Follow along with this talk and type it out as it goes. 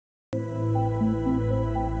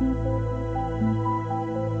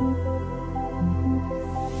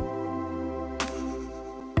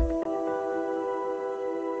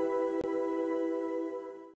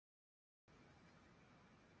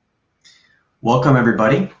Welcome,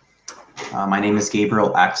 everybody. My name is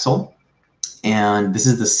Gabriel Axel, and this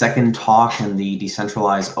is the second talk in the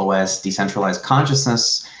Decentralized OS, Decentralized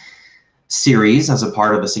Consciousness series as a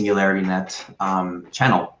part of the Singularity Net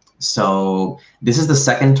channel. So this is the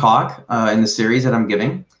second talk in the series that I'm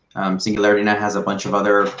giving. Singularity Net has a bunch of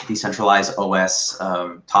other Decentralized OS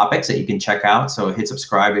topics that you can check out, so hit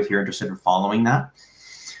subscribe if you're interested in following that.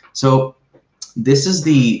 So this is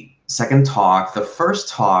the second talk. The first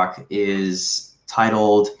talk is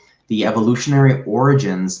titled The Evolutionary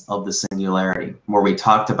Origins of the Singularity, where we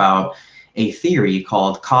talked about a theory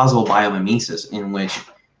called causal biomimesis, in which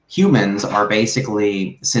humans are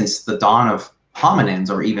basically, since the dawn of hominins,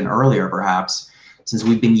 or even earlier perhaps, since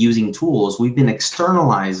we've been using tools, we've been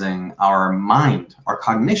externalizing our mind, our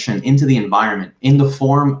cognition into the environment in the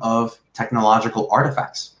form of technological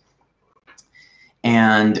artifacts.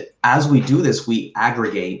 And as we do this, we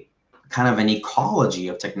aggregate kind of an ecology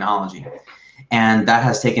of technology. And that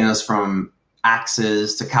has taken us from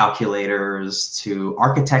axes to calculators to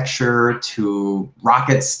architecture to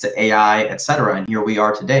rockets to AI, etc. And here we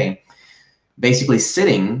are today, basically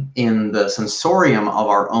sitting in the sensorium of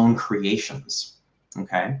our own creations.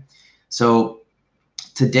 Okay, so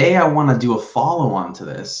today I want to do a follow-on to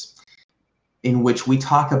this, in which we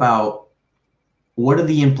talk about what are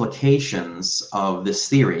the implications of this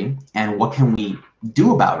theory and what can we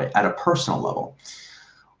do about it at a personal level.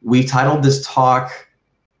 We titled this talk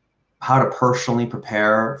How to Personally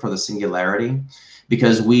Prepare for the Singularity,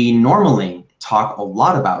 because we normally talk a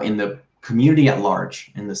lot about, in the community at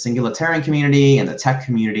large, in the singularitarian community and the tech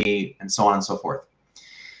community and so on and so forth,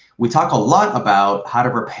 we talk a lot about how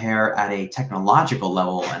to prepare at a technological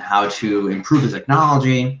level and how to improve the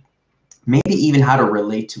technology, maybe even how to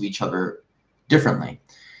relate to each other differently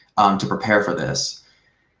to prepare for this.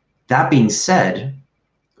 That being said,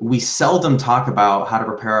 we seldom talk about how to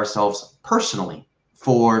prepare ourselves personally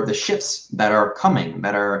for the shifts that are coming,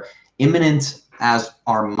 that are imminent as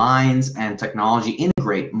our minds and technology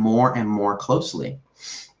integrate more and more closely.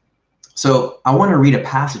 So I want to read a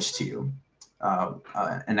passage to you,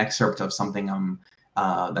 an excerpt of something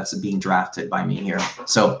that's being drafted by me here.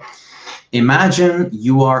 So imagine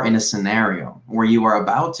you are in a scenario where you are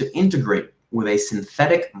about to integrate with a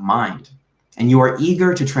synthetic mind, and you are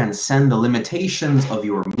eager to transcend the limitations of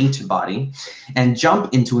your meat body and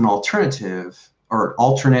jump into an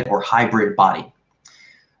alternate or hybrid body.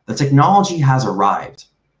 The technology has arrived.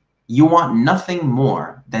 You want nothing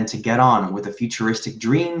more than to get on with the futuristic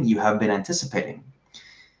dream you have been anticipating.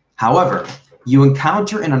 However, you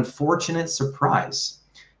encounter an unfortunate surprise.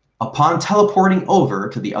 Upon teleporting over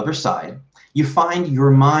to the other side, you find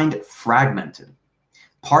your mind fragmented,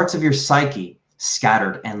 parts of your psyche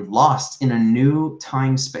scattered and lost in a new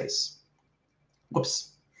time-space.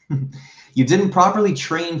 Whoops. You didn't properly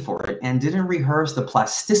train for it and didn't rehearse the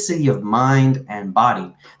plasticity of mind and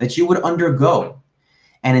body that you would undergo.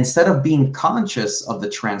 And instead of being conscious of the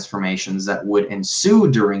transformations that would ensue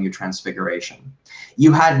during your transfiguration,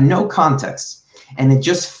 you had no context, and it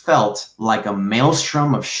just felt like a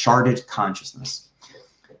maelstrom of sharded consciousness.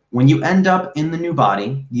 When you end up in the new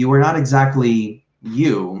body, you are not exactly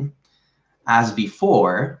you as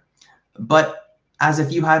before, but as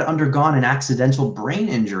if you had undergone an accidental brain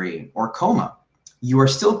injury or coma. You are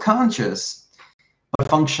still conscious, but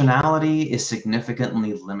functionality is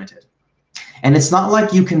significantly limited. And it's not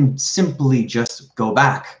like you can simply just go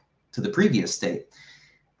back to the previous state.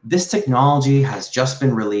 This technology has just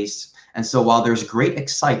been released, and so while there's great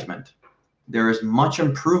excitement, there is much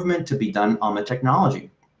improvement to be done on the technology.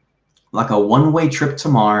 Like a one-way trip to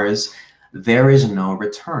Mars, there is no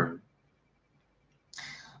return.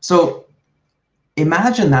 So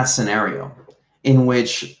imagine that scenario in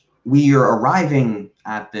which we are arriving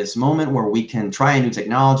at this moment where we can try a new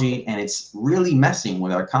technology and it's really messing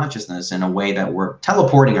with our consciousness in a way that we're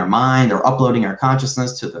teleporting our mind or uploading our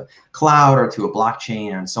consciousness to the cloud or to a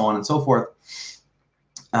blockchain and so on and so forth,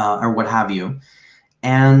 or what have you.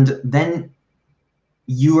 And then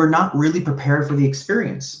you are not really prepared for the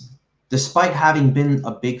experience. Despite having been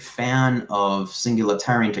a big fan of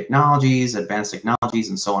singularitarian technologies, advanced technologies,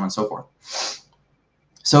 and so on and so forth.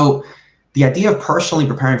 So the idea of personally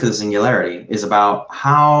preparing for the singularity is about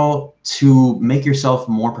how to make yourself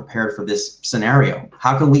more prepared for this scenario.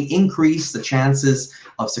 How can we increase the chances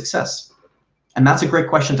of success? And that's a great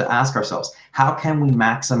question to ask ourselves. How can we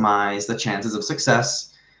maximize the chances of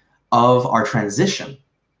success of our transition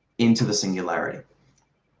into the singularity?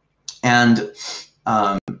 And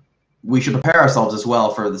we should prepare ourselves as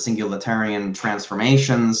well for the singularitarian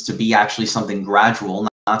transformations to be actually something gradual,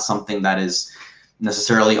 not something that is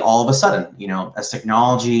necessarily all of a sudden. You know, as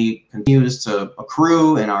technology continues to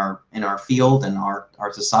accrue in our field and our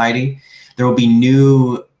society, there will be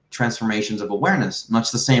new transformations of awareness,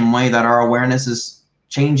 much the same way that our awareness is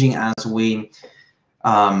changing as we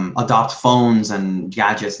adopt phones and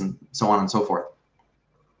gadgets and so on and so forth.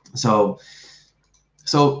 So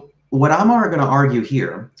what I'm going to argue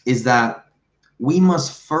here is that we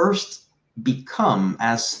must first become,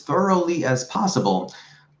 as thoroughly as possible,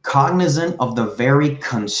 cognizant of the very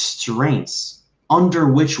constraints under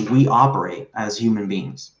which we operate as human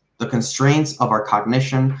beings. The constraints of our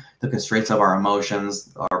cognition, the constraints of our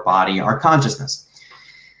emotions, our body, our consciousness.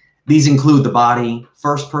 These include the body,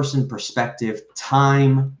 first-person perspective,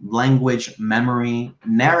 time, language, memory,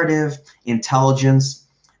 narrative, intelligence,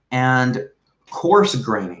 and coarse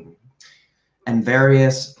graining, and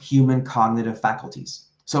various human cognitive faculties.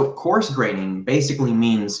 So coarse graining basically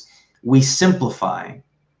means we simplify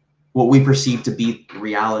what we perceive to be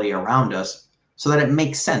reality around us so that it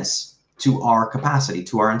makes sense to our capacity,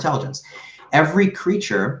 to our intelligence. Every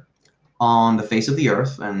creature on the face of the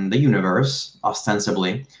earth and the universe,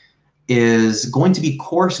 ostensibly, is going to be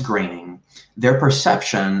coarse graining their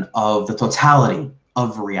perception of the totality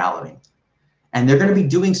of reality. And they're going to be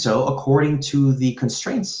doing so according to the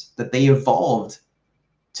constraints that they evolved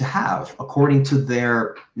to have, according to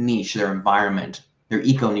their niche, their environment, their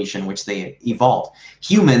eco-niche in which they evolved.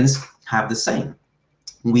 Humans have the same.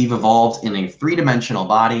 We've evolved in a three-dimensional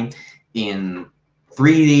body, in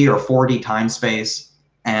 3D or 4D time space,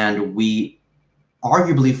 and we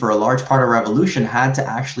arguably for a large part of our evolution had to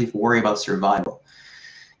actually worry about survival.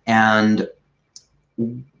 And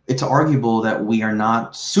it's arguable that we are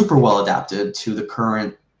not super well adapted to the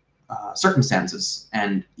current circumstances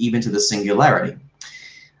and even to the singularity.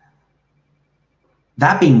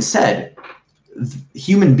 That being said,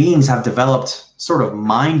 human beings have developed sort of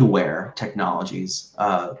mindware technologies,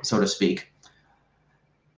 so to speak,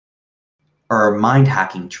 or mind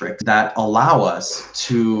hacking tricks that allow us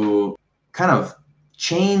to kind of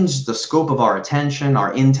change the scope of our attention,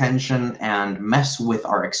 our intention, and mess with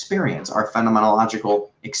our experience, our phenomenological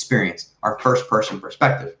experience, our first-person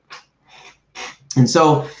perspective. And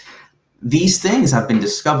so these things have been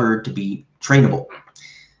discovered to be trainable.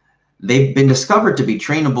 They've been discovered to be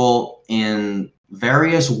trainable in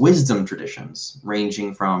various wisdom traditions,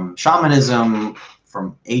 ranging from shamanism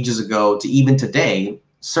from ages ago to even today.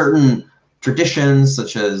 Certain traditions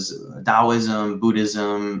such as Taoism,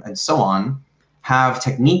 Buddhism, and so on have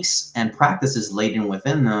techniques and practices laden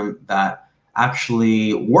within them that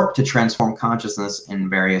actually work to transform consciousness in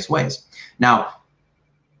various ways. Now,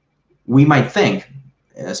 we might think,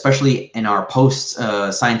 especially in our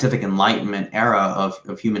post-scientific enlightenment era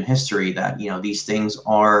of human history, that these things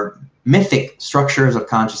are mythic structures of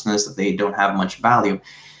consciousness, that they don't have much value.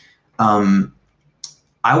 I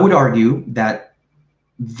would argue that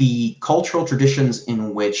the cultural traditions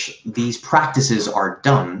in which these practices are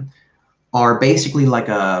done are basically like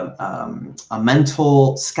a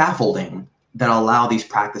mental scaffolding that allow these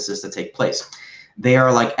practices to take place. They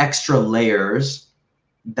are like extra layers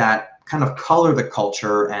that kind of color the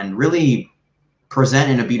culture and really present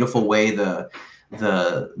in a beautiful way the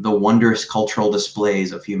wondrous cultural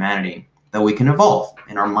displays of humanity that we can evolve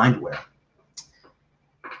in our mindware.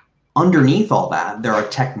 Underneath all that, there are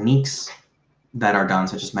techniques that are done,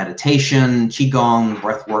 such as meditation, qigong,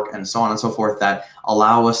 breath work, and so on and so forth, that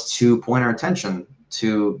allow us to point our attention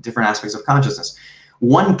to different aspects of consciousness.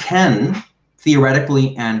 One can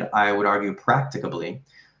theoretically, and I would argue practicably,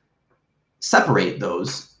 separate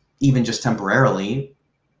those, even just temporarily,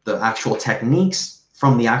 the actual techniques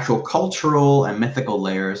from the actual cultural and mythical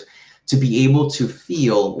layers, to be able to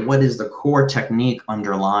feel what is the core technique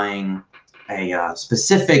underlying a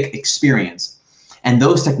specific experience. And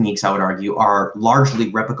those techniques, I would argue, are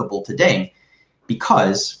largely replicable today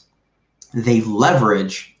because they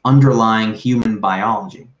leverage underlying human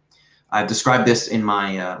biology. I've described this in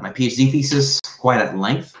my my PhD thesis quite at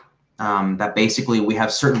length, that basically we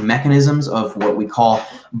have certain mechanisms of what we call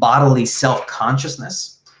bodily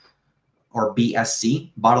self-consciousness, or BSC.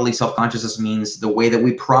 Bodily self-consciousness means the way that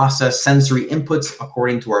we process sensory inputs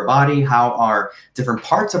according to our body, how our different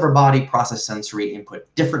parts of our body process sensory input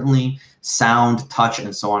differently, sound, touch,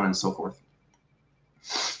 and so on and so forth.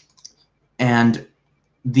 And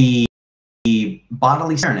the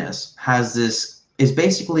bodily awareness is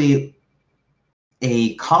basically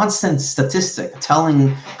a constant statistic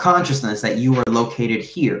telling consciousness that you are located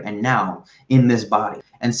here and now in this body.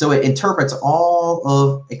 And so it interprets all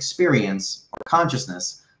of experience or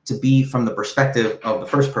consciousness to be from the perspective of the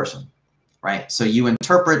first person, right? So you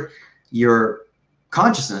interpret your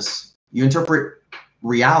consciousness, you interpret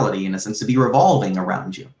reality, in a sense, to be revolving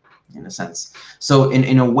around you, in a sense. So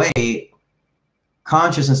in a way,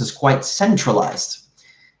 consciousness is quite centralized.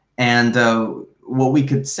 And what we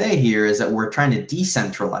could say here is that we're trying to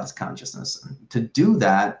decentralize consciousness. To do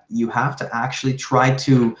that, you have to actually try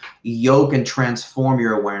to yoke and transform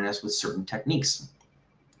your awareness with certain techniques.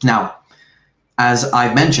 Now, as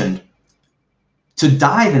I've mentioned, to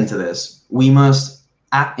dive into this, we must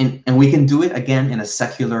act in, and we can do it again in a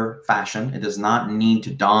secular fashion. It does not need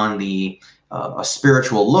to don a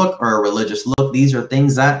spiritual look or a religious look. These are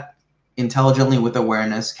things that intelligently with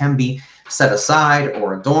awareness can be set aside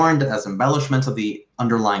or adorned as embellishments of the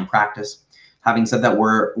underlying practice. Having said that,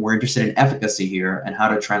 we're interested in efficacy here and how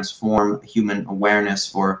to transform human awareness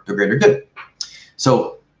for the greater good.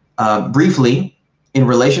 So briefly, in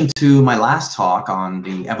relation to my last talk on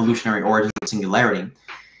the evolutionary origins of singularity,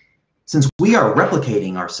 since we are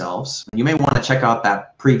replicating ourselves, you may want to check out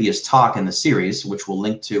that previous talk in the series, which we'll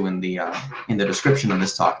link to in the description of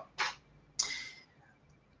this talk.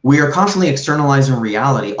 We are constantly externalizing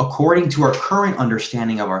reality according to our current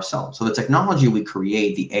understanding of ourselves. So the technology we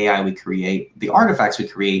create, the AI we create, the artifacts we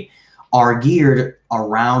create are geared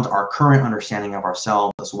around our current understanding of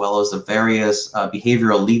ourselves, as well as the various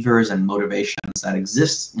behavioral levers and motivations that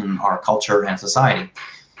exist in our culture and society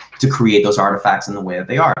to create those artifacts in the way that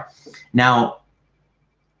they are. Now,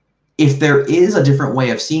 if there is a different way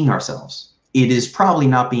of seeing ourselves, it is probably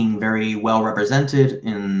not being very well represented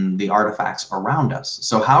in the artifacts around us.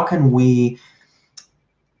 So how can we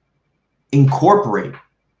incorporate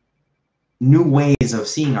new ways of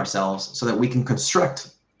seeing ourselves so that we can construct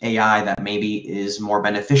AI that maybe is more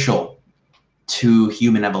beneficial to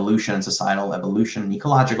human evolution, societal evolution,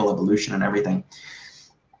 ecological evolution, and everything?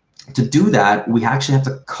 To do that, we actually have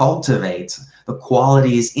to cultivate the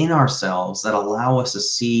qualities in ourselves that allow us to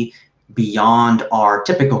see beyond our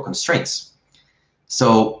typical constraints.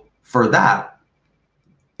 So for that,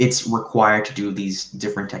 it's required to do these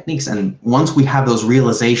different techniques. And once we have those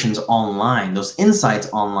realizations online, those insights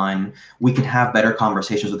online, we can have better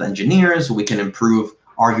conversations with engineers. We can improve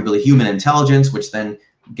arguably human intelligence, which then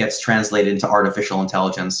gets translated into artificial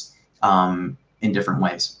intelligence in different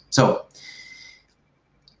ways. So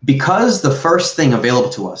because the first thing available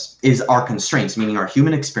to us is our constraints, meaning our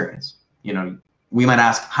human experience, we might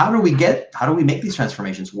ask, how do we make these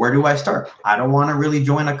transformations? Where do I start? I don't want to really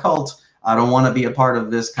join a cult. I don't want to be a part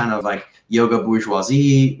of this kind of like yoga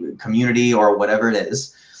bourgeoisie community or whatever it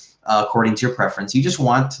is, according to your preference. You just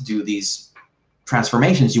want to do these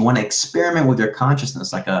transformations. You want to experiment with your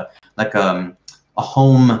consciousness like a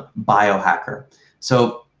home biohacker.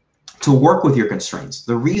 So to work with your constraints,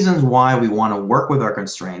 the reasons why we want to work with our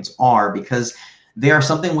constraints are because they are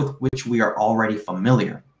something with which we are already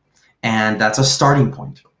familiar. And that's a starting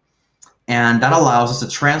point. And that allows us to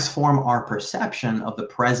transform our perception of the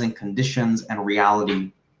present conditions and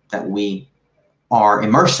reality that we are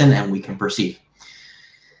immersed in and we can perceive.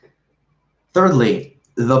 Thirdly,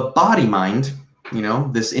 the body mind,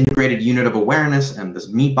 this integrated unit of awareness and this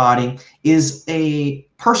me body is a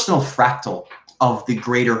personal fractal of the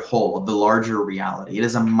greater whole, of the larger reality. It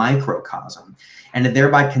is a microcosm, and it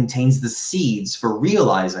thereby contains the seeds for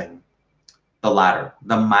realizing the latter,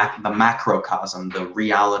 the macrocosm, the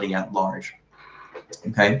reality at large.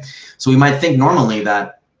 Okay, so we might think normally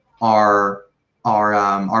that our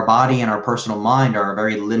body and our personal mind are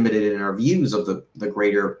very limited in our views of the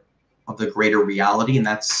greater reality, and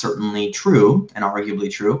that's certainly true and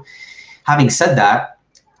arguably true. Having said that,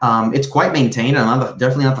 it's quite maintained, and I'm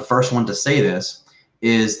definitely not the first one to say this,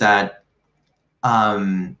 is that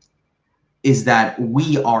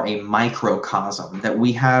we are a microcosm, that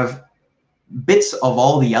we have bits of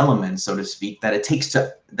all the elements, so to speak,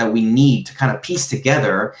 that we need to kind of piece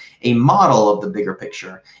together a model of the bigger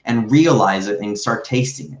picture and realize it and start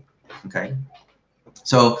tasting it. Okay,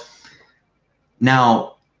 so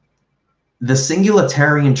now the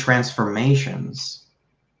singularitarian transformations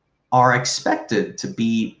are expected to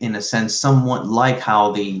be, in a sense, somewhat like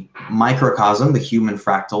how the microcosm, the human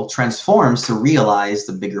fractal, transforms to realize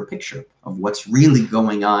the bigger picture of what's really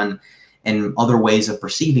going on and other ways of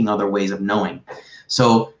perceiving, other ways of knowing.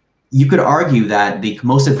 So you could argue that the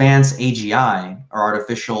most advanced AGI, or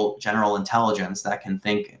artificial general intelligence, that can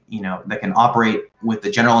think, that can operate with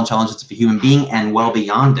the general intelligence of a human being and well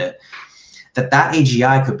beyond it, that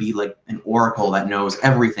AGI could be like an oracle that knows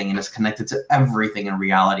everything and is connected to everything in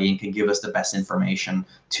reality and can give us the best information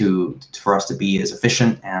for us to be as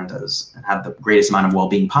efficient and have the greatest amount of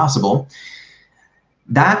well-being possible.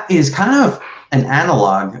 That is kind of an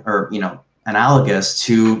analog, or analogous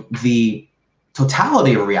to the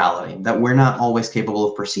totality of reality that we're not always capable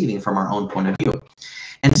of perceiving from our own point of view.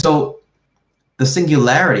 And so The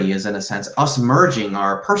singularity is, in a sense, us merging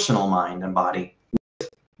our personal mind and body with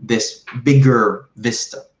this bigger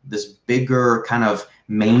vista, this bigger kind of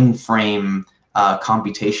mainframe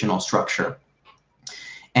computational structure.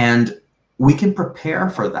 And we can prepare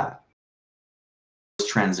for that.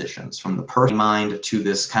 Transitions from the personal mind to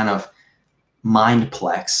this kind of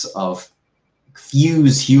mindplex of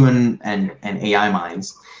fused human and AI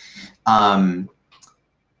minds.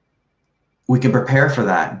 We can prepare for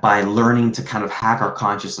that by learning to kind of hack our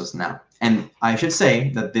consciousness now. And I should say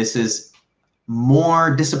that this is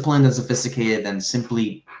more disciplined and sophisticated than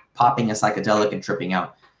simply popping a psychedelic and tripping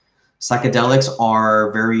out. Psychedelics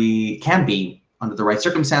are can be, under the right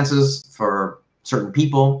circumstances for certain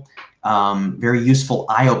people, very useful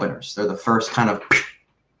eye-openers. They're the first kind of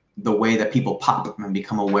the way that people pop and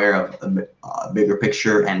become aware of a bigger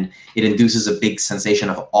picture, and it induces a big sensation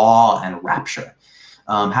of awe and rapture.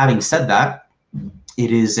 Having said that,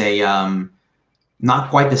 it is not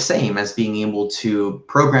quite the same as being able to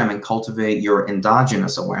program and cultivate your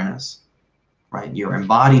endogenous awareness, right? Your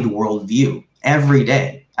embodied worldview every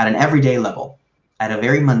day, at an everyday level, at a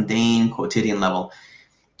very mundane quotidian level,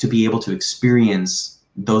 to be able to experience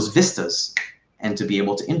those vistas and to be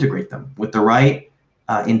able to integrate them with the right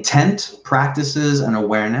intent, practices, and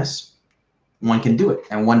awareness. One can do it,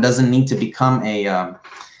 and one doesn't need to become a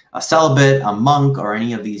celibate, a monk, or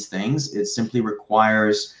any of these things. It simply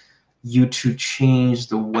requires you to change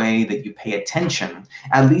the way that you pay attention,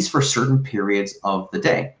 at least for certain periods of the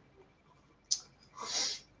day.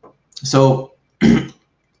 So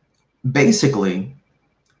basically,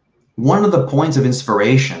 one of the points of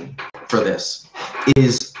inspiration for this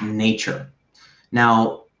is nature.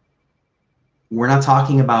 Now, we're not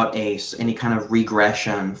talking about any kind of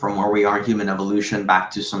regression from where we are in human evolution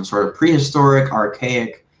back to some sort of prehistoric,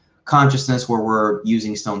 archaic consciousness where we're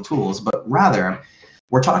using stone tools, but rather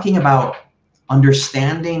we're talking about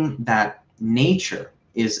understanding that nature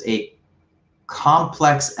is a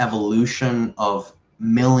complex evolution of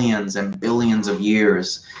millions and billions of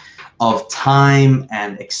years of time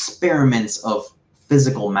and experiments of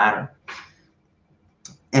physical matter.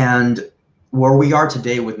 And where we are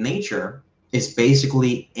today with nature is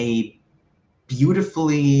basically a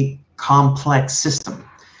beautifully complex system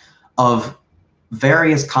of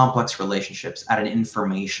various complex relationships at an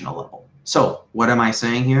informational level. So what am I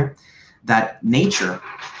saying here? That nature,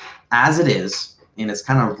 as it is, in its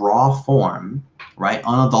kind of raw form, right,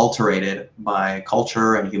 unadulterated by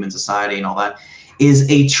culture and human society and all that,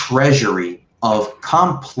 is a treasury of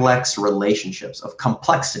complex relationships, of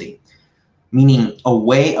complexity, meaning a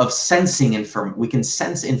way of sensing we can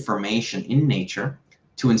sense information in nature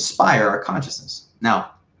to inspire our consciousness.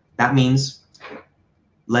 Now, that means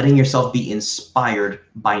letting yourself be inspired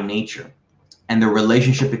by nature and the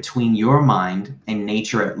relationship between your mind and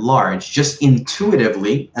nature at large, just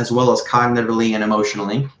intuitively, as well as cognitively and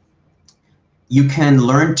emotionally. You can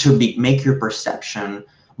learn to make your perception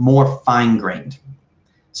more fine-grained.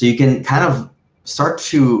 So you can kind of start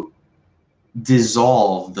to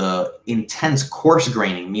dissolve the intense coarse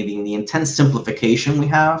graining, meaning the intense simplification we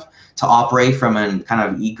have to operate from a kind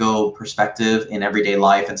of ego perspective in everyday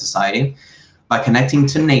life and society. By connecting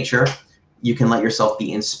to nature, you can let yourself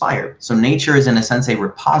be inspired. So nature is, in a sense, a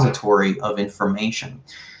repository of information.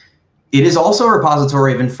 It is also a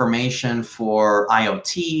repository of information for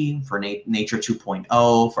IoT, for Nature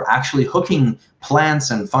 2.0, for actually hooking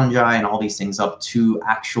plants and fungi and all these things up to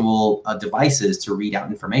actual devices to read out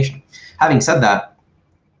information. Having said that,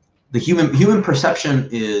 the human perception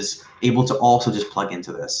is able to also just plug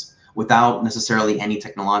into this without necessarily any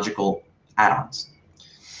technological add-ons.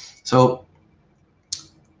 So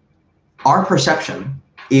our perception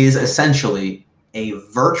is essentially a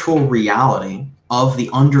virtual reality of the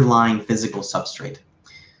underlying physical substrate.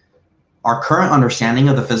 Our current understanding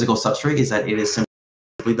of the physical substrate is that it is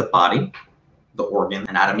simply the body, the organ,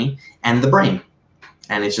 anatomy, and the brain.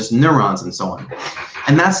 And it's just neurons and so on.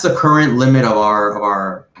 And that's the current limit of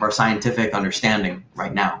our scientific understanding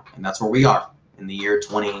right now. And that's where we are in the year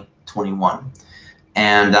 2021.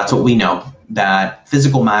 And that's what we know, that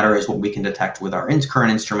physical matter is what we can detect with our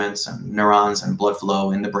current instruments and neurons and blood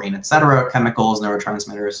flow in the brain, etc., chemicals,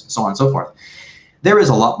 neurotransmitters, so on and so forth. There is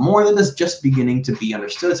a lot more that is just beginning to be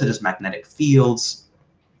understood, such as magnetic fields,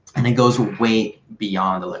 and it goes way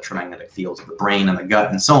beyond electromagnetic fields of the brain and the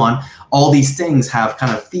gut and so on. All these things have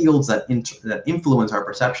kind of fields that influence our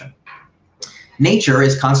perception. Nature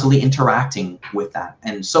is constantly interacting with that,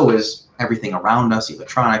 and so is everything around us,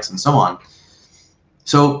 electronics and so on.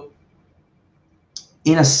 So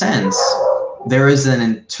in a sense, there is an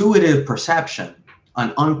intuitive perception,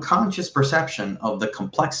 an unconscious perception of the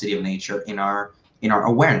complexity of nature in our in our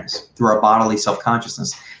awareness, through our bodily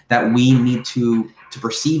self-consciousness, that we need to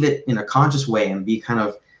perceive it in a conscious way and be kind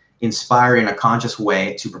of inspired in a conscious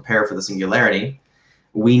way to prepare for the singularity.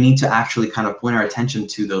 We need to actually kind of point our attention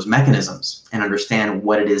to those mechanisms and understand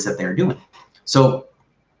what it is that they're doing. So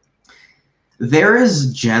there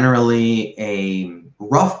is generally a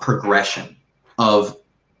rough progression of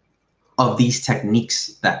these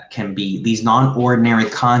techniques that can be, these non-ordinary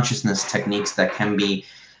consciousness techniques that can be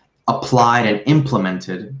applied and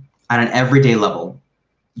implemented at an everyday level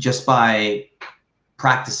just by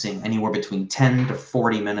practicing anywhere between 10 to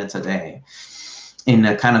 40 minutes a day in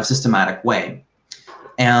a kind of systematic way.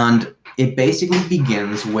 And it basically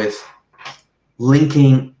begins with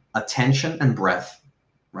linking attention and breath,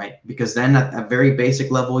 right? Because then at a very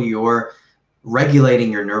basic level, you're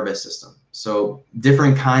regulating your nervous system. So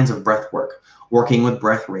different kinds of breath work, working with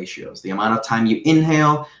breath ratios, the amount of time you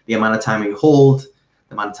inhale, the amount of time you hold,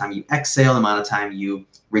 the amount of time you exhale, the amount of time you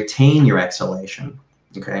retain your exhalation,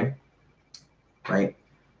 okay? Right?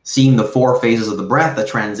 Seeing the 4 phases of the breath, the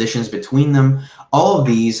transitions between them, all of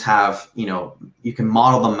these have, you can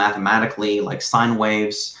model them mathematically, like sine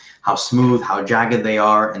waves, how smooth, how jagged they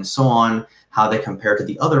are, and so on, how they compare to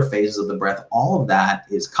the other phases of the breath. All of that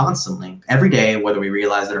is constantly, every day, whether we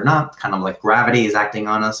realize it or not, kind of like gravity is acting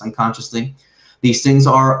on us unconsciously. These things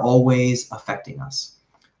are always affecting us.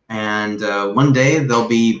 And one day they'll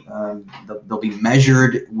be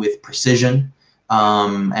measured with precision.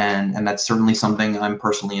 And that's certainly something I'm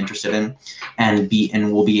personally interested in, and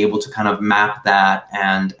we'll be able to kind of map that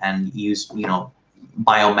and use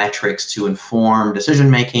biometrics to inform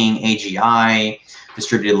decision making, AGI,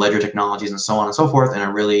 distributed ledger technologies, and so on and so forth in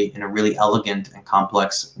a really elegant and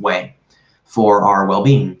complex way for our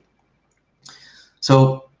well-being.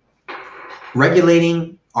 So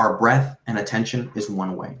regulating our breath and attention is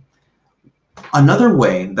one way. Another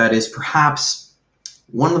way that is perhaps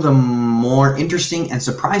one of the more interesting and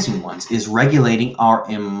surprising ones is regulating our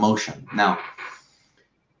emotion. Now,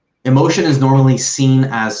 emotion is normally seen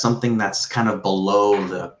as something that's kind of below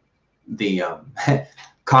the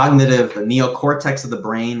cognitive, the neocortex of the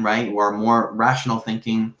brain, right? Where more rational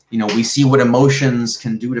thinking, we see what emotions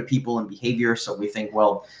can do to people and behavior. So we think,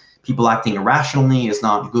 well, people acting irrationally is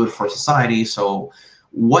not good for society. So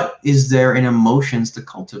what is there in emotions to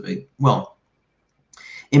cultivate? Well,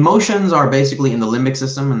 emotions are basically in the limbic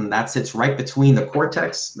system, and that sits right between the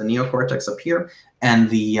cortex, the neocortex up here, and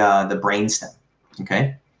the brainstem,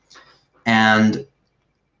 okay? And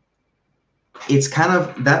it's kind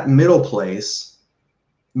of that middle place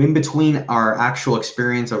in between our actual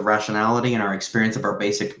experience of rationality and our experience of our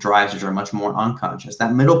basic drives, which are much more unconscious.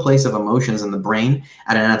 That middle place of emotions in the brain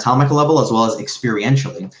at an anatomical level, as well as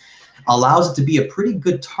experientially, allows it to be a pretty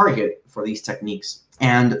good target for these techniques.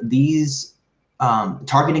 And these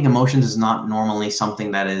targeting emotions is not normally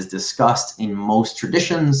something that is discussed in most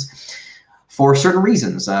traditions for certain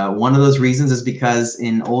reasons. One of those reasons is because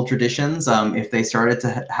in old traditions, if they started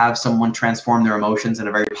to have someone transform their emotions in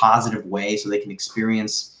a very positive way so they can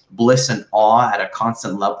experience bliss and awe at a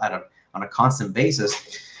constant level, on a constant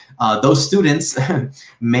basis, those students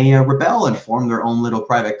may rebel and form their own little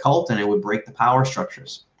private cult, and it would break the power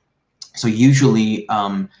structures. So usually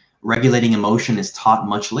regulating emotion is taught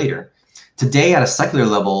much later. Today, at a secular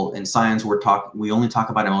level in science, we only talk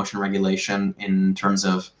about emotion regulation in terms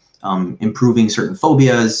of improving certain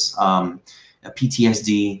phobias,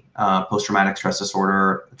 PTSD, post-traumatic stress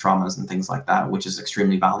disorder, traumas, and things like that, which is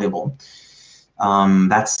extremely valuable.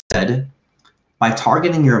 That said, by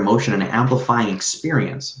targeting your emotion and amplifying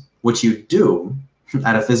experience, which you do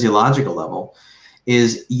at a physiological level,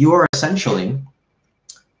 is you are essentially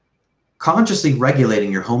consciously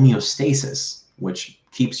regulating your homeostasis, which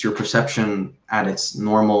keeps your perception at its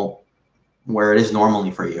normal, where it is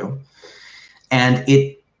normally for you. And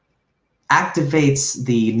it activates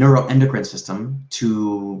the neuroendocrine system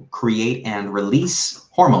to create and release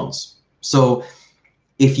hormones. So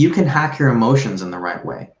if you can hack your emotions in the right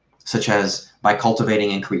way, such as by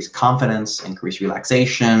cultivating increased confidence, increased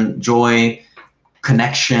relaxation, joy,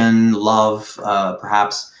 connection, love,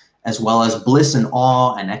 perhaps, as well as bliss and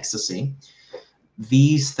awe and ecstasy,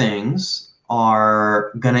 these things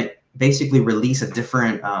are going to basically release a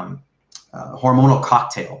different hormonal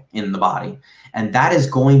cocktail in the body. And that is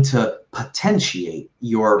going to potentiate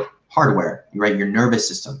your hardware, right? Your nervous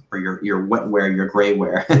system, or your wetware, your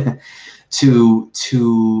grayware,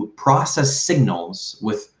 to process signals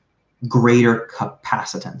with greater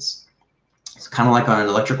capacitance. It's kind of like on an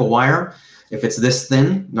electrical wire. If it's this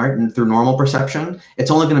thin, right, and through normal perception,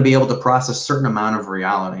 it's only going to be able to process a certain amount of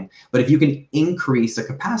reality. But if you can increase the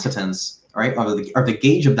capacitance, right, or the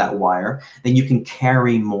gauge of that wire, then you can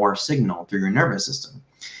carry more signal through your nervous system.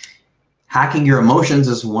 Hacking your emotions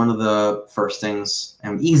is one of the first things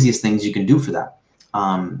and easiest things you can do for that.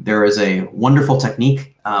 There is a wonderful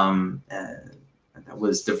technique that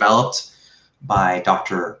was developed by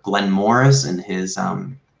Dr. Glenn Morris in his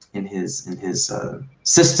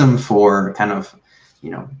system for kind of,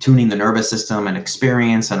 tuning the nervous system and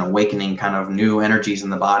experience and awakening kind of new energies in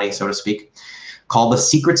the body, so to speak, called the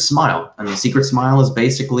secret smile. And the secret smile is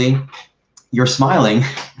basically you're smiling,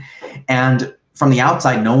 and from the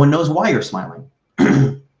outside, no one knows why you're smiling.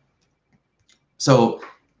 So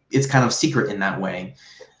it's kind of secret in that way.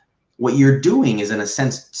 What you're doing is, in a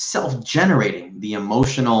sense, self-generating the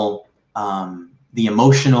emotional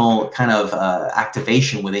kind of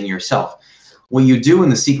activation within yourself. What you do in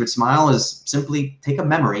the secret smile is simply take a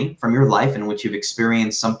memory from your life in which you've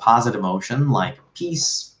experienced some positive emotion like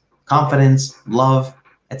peace, confidence, love,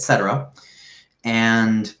 etc.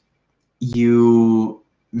 And you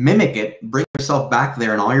mimic it, bring yourself back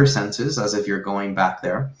there in all your senses as if you're going back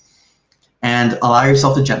there, and allow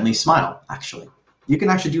yourself to gently smile, actually. You can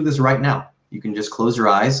actually do this right now. You can just close your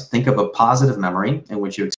eyes, think of a positive memory in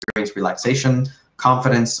which you experience relaxation,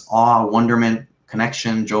 confidence, awe, wonderment,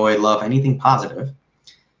 connection, joy, love, anything positive.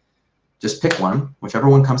 Just pick one, whichever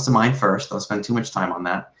one comes to mind first. Don't spend too much time on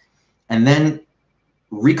that. And then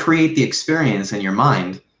recreate the experience in your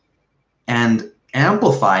mind and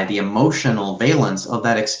amplify the emotional valence of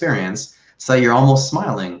that experience so you're almost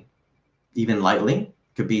smiling, even lightly.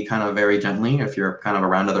 Could be kind of very gently if you're kind of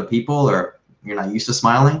around other people or you're not used to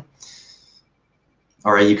smiling.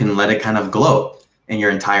 Or you can let it kind of glow in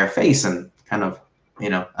your entire face and kind of,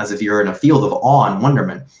 as if you're in a field of awe and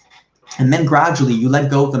wonderment. And then gradually you let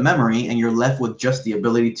go of the memory and you're left with just the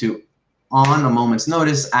ability to, on a moment's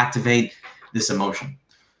notice, activate this emotion.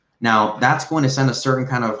 Now, that's going to send a certain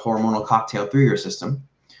kind of hormonal cocktail through your system.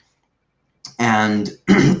 And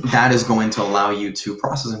that is going to allow you to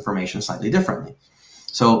process information slightly differently.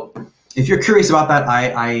 So if you're curious about that,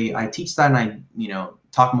 I teach that, and I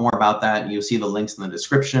talk more about that. You'll see the links in the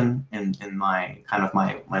description and in my kind of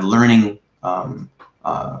my learning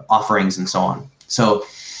offerings and so on. So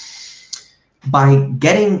by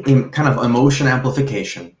getting a kind of emotion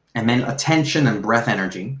amplification and then attention and breath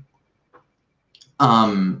energy,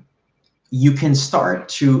 you can start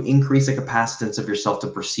to increase the capacitance of yourself to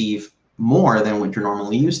perceive more than what you're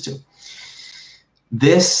normally used to.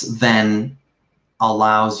 This then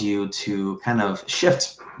allows you to kind of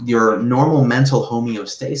shift your normal mental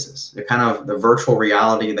homeostasis, the kind of the virtual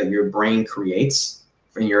reality that your brain creates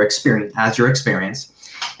in your experience, as your experience,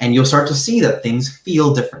 and you'll start to see that things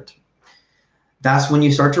feel different. That's when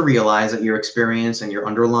you start to realize that your experience and your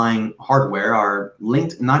underlying hardware are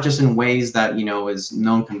linked, not just in ways that is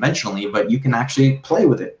known conventionally, but you can actually play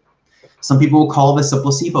with it. Some people will call this a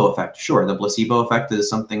placebo effect. Sure, the placebo effect is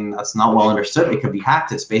something that's not well understood. It could be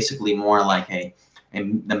hacked. It's basically more like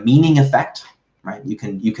the meaning effect, right? You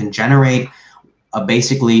can generate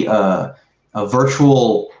basically a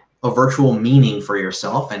virtual meaning for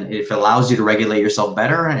yourself, and if it allows you to regulate yourself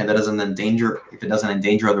better, and if it doesn't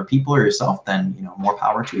endanger other people or yourself, then more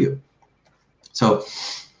power to you. So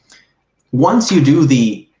once you do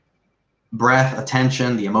the breath,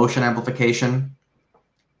 attention, the emotion amplification,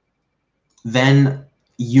 then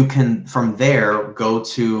you can from there go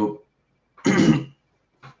to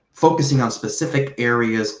focusing on specific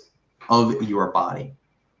areas of your body.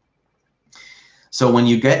 So when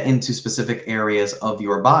you get into specific areas of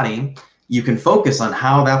your body, you can focus on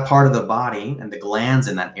how that part of the body and the glands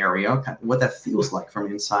in that area, what that feels like from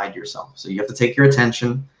inside yourself. So you have to take your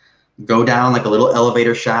attention, go down like a little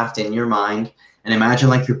elevator shaft in your mind, and imagine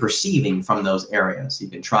like you're perceiving from those areas. You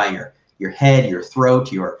can try your head, your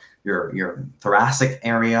throat, your thoracic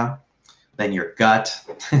area, then your gut,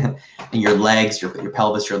 and your legs, your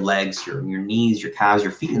pelvis, your legs, your knees, your calves,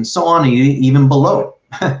 your feet, and so on, and even below.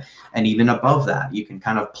 And even above that, you can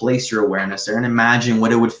kind of place your awareness there and imagine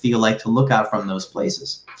what it would feel like to look out from those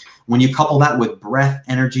places. When you couple that with breath,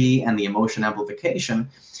 energy, and the emotion amplification,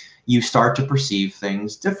 you start to perceive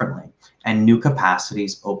things differently and new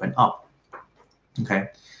capacities open up. Okay,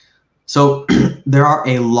 so there are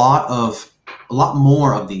a lot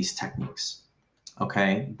more of these techniques,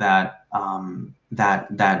 okay, that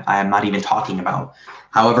I am not even talking about.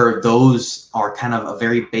 However, those are kind of a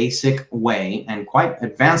very basic way and quite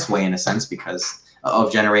advanced way in a sense because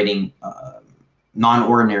of generating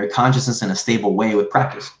non-ordinary consciousness in a stable way with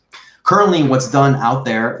practice. Currently, what's done out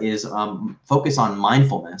there is focus on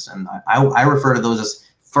mindfulness, and I refer to those as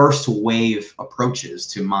first wave approaches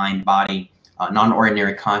to mind, body,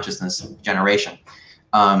 non-ordinary consciousness generation.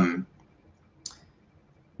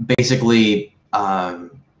 Basically,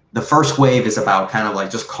 the first wave is about kind of like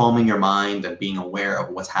just calming your mind and being aware of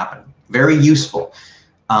what's happening. Very useful.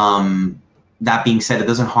 That being said, it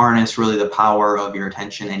doesn't harness really the power of your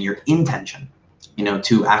attention and your intention, you know,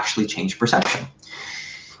 to actually change perception.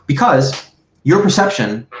 Because your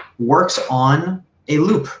perception works on a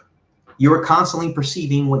loop. You're constantly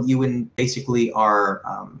perceiving what you basically are,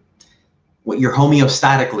 what you're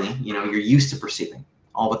homeostatically, you know, you're used to perceiving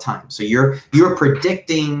all the time. So you're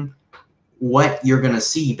predicting what you're going to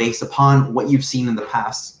see based upon what you've seen in the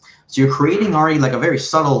past. So you're creating already like a very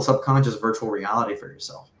subtle subconscious virtual reality for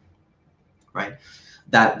yourself, right?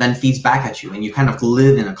 That then feeds back at you, and you kind of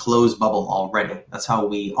live in a closed bubble already. That's how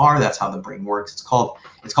we are. That's how the brain works. It's called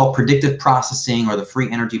predictive processing, or the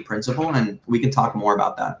free energy principle, and we can talk more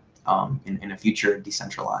about that in a future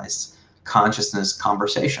decentralized consciousness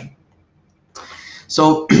conversation.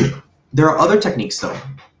 So there are other techniques though.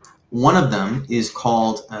 One of them is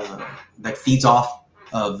called, that feeds off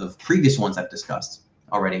of the previous ones I've discussed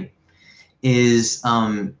already, is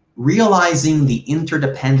realizing the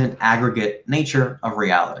interdependent aggregate nature of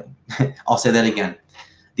reality. I'll say that again.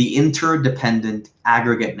 The interdependent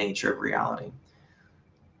aggregate nature of reality.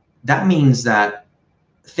 That means that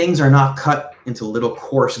things are not cut into little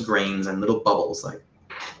coarse grains and little bubbles like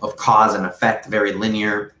of cause and effect, very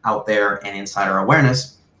linear out there and inside our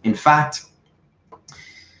awareness. In fact,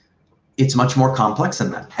 it's much more complex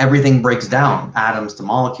than that. Everything breaks down, atoms to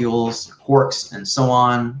molecules, quarks, and so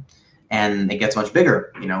on, and it gets much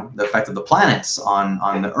bigger. You know, the effect of the planets on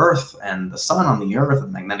the Earth, and the sun on the Earth,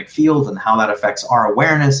 and magnetic field, and how that affects our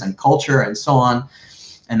awareness and culture and so on,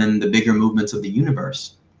 and then the bigger movements of the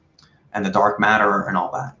universe and the dark matter and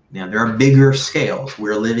all that. You know, there are bigger scales.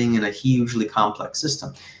 We're living in a hugely complex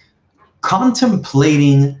system.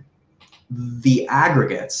 Contemplating the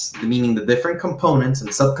aggregates, meaning the different components and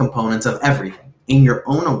subcomponents of everything in your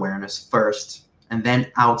own awareness first, and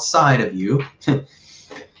then outside of you,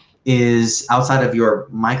 is outside of your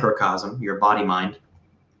microcosm, your body mind,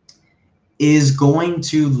 is going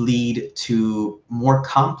to lead to more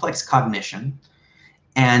complex cognition.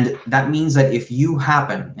 And that means that if you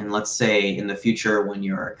happen, and let's say in the future when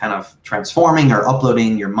you're kind of transforming or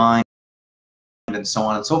uploading your mind and so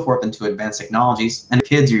on and so forth into advanced technologies, and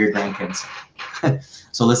kids or your grandkids,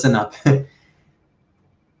 so listen up.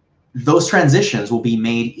 Those transitions will be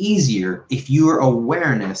made easier if your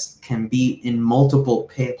awareness can be in multiple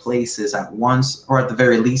places at once, or at the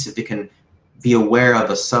very least, if you can be aware of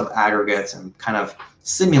the sub-aggregates and kind of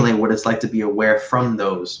simulate what it's like to be aware from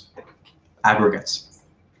those aggregates.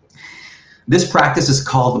 This practice is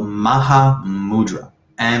called Maha Mudra,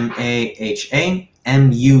 M-A-H-A-M-U-D-R-A.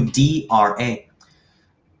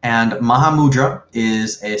 And Maha Mudra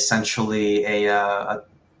is essentially a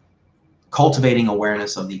cultivating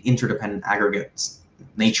awareness of the interdependent aggregates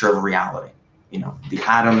nature of reality. You know, the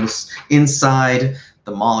atoms inside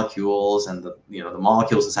the molecules, and the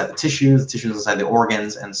molecules inside the tissues inside the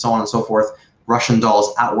organs, and so on and so forth. Russian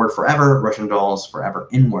dolls outward forever, Russian dolls forever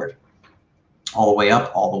inward, all the way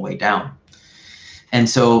up, all the way down. And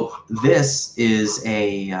so this is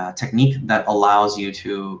a technique that allows you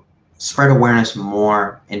to spread awareness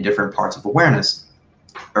more in different parts of awareness,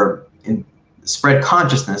 or spread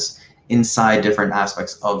consciousness inside different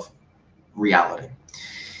aspects of reality.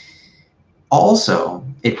 Also,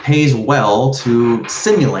 it pays well to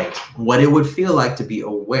simulate what it would feel like to be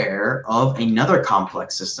aware of another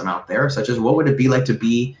complex system out there, such as what would it be like to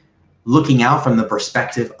be looking out from the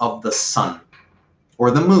perspective of the sun, or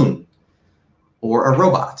the moon, or a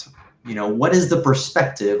robot. You know, what is the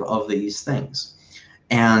perspective of these things?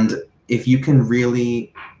 And if you can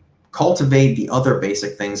really cultivate the other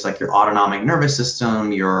basic things like your autonomic nervous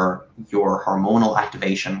system, your hormonal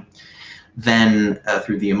activation, then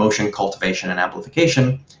through the emotion cultivation and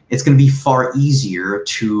amplification, it's going to be far easier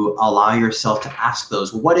to allow yourself to ask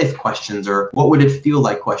those what if questions, or what would it feel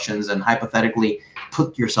like questions, and hypothetically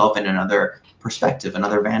put yourself in another perspective,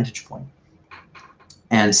 another vantage point,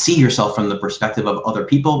 and see yourself from the perspective of other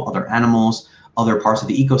people, other animals, other parts of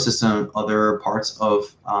the ecosystem, other parts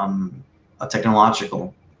of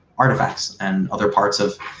technological artifacts, and other parts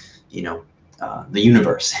of, you know, the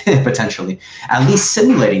universe, potentially, at least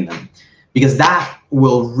simulating them. Because that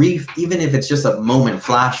will, even if it's just a moment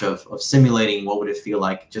flash of simulating what would it feel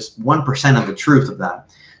like, just 1% of the truth of that,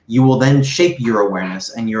 you will then shape your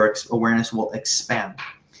awareness, and your awareness will expand.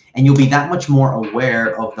 And you'll be that much more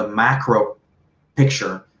aware of the macro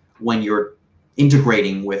picture when you're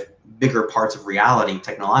integrating with bigger parts of reality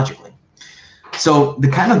technologically. So the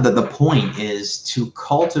kind of the point is to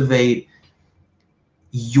cultivate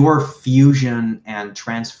your fusion and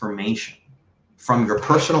transformation from your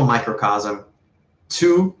personal microcosm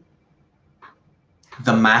to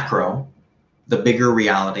the macro, the bigger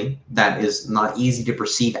reality that is not easy to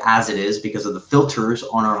perceive as it is because of the filters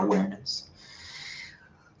on our awareness.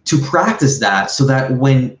 To practice that so that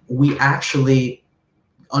when we actually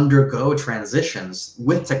undergo transitions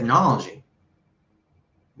with technology,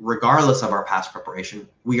 regardless of our past preparation,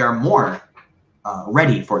 we are more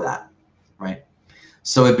ready for that, right?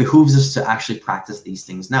 So it behooves us to actually practice these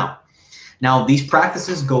things now. Now, these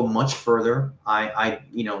practices go much further.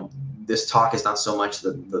 You know, this talk is not so much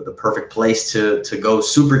the perfect place to go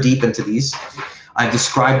super deep into these. I've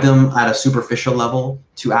described them at a superficial level.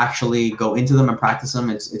 To actually go into them and practice them,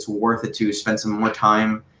 it's worth it to spend some more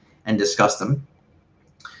time and discuss them,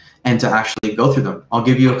 and to actually go through them. I'll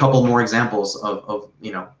give you a couple more examples of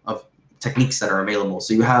techniques that are available.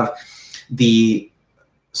 So you have the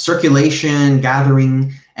circulation,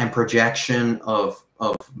 gathering, and projection of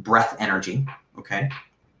breath energy, okay?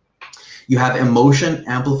 You have emotion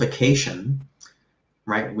amplification,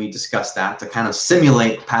 right? We discussed that, to kind of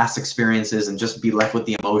simulate past experiences and just be left with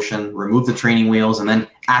the emotion, remove the training wheels, and then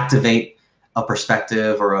activate a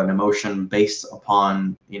perspective or an emotion based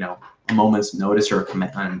upon, you know, a moment's notice or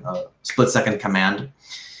a split-second command.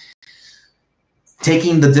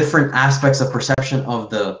 Taking the different aspects of perception of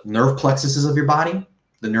the nerve plexuses of your body,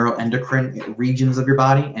 the neuroendocrine regions of your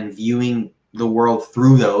body, and viewing the world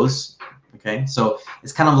through those. Okay, so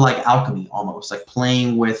it's kind of like alchemy, almost like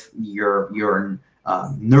playing with your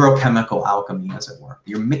neurochemical alchemy, as it were.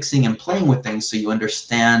 You're mixing and playing with things so you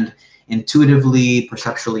understand intuitively,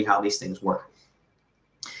 perceptually how these things work.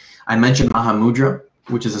 I mentioned Mahamudra,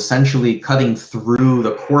 which is essentially cutting through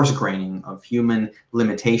the coarse graining of human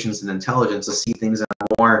limitations and intelligence to see things in a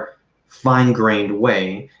more fine-grained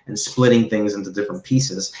way and splitting things into different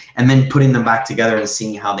pieces and then putting them back together and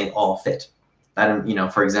seeing how they all fit. That, you know,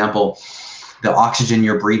 for example, the oxygen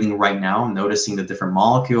you're breathing right now, noticing the different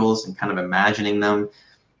molecules and kind of imagining them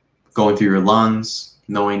going through your lungs,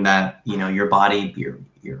 knowing that, you know, your body,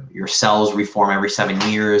 your cells reform every 7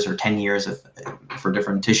 years or 10 years for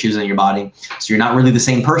different tissues in your body. So you're not really the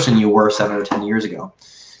same person you were 7 or 10 years ago.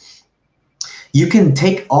 You can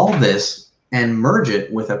take all this and merge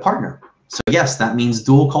it with a partner. So yes, that means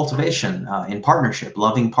dual cultivation in partnership,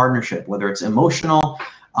 loving partnership, whether it's emotional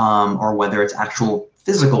or whether it's actual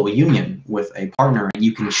physical union with a partner, and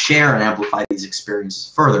you can share and amplify these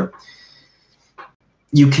experiences further.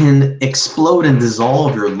 You can explode and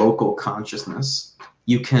dissolve your local consciousness.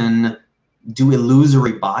 You can do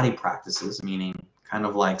illusory body practices, meaning kind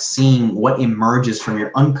of like seeing what emerges from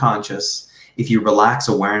your unconscious if you relax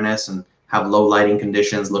awareness and have low lighting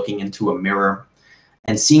conditions, looking into a mirror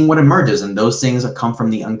and seeing what emerges. And those things that come from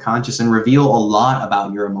the unconscious and reveal a lot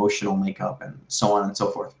about your emotional makeup and so on and so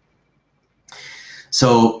forth.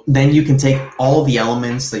 So then you can take all the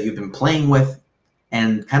elements that you've been playing with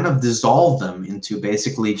and kind of dissolve them into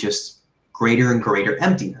basically just greater and greater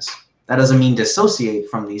emptiness. That doesn't mean dissociate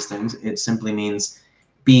from these things. It simply means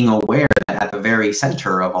being aware that at the very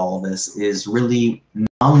center of all of this is really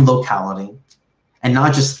non-locality, and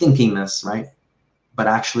not just thinking this, right? But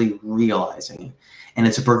actually realizing it. And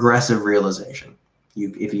it's a progressive realization.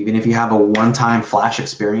 Even if you have a one-time flash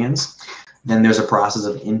experience, then there's a process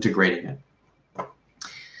of integrating it.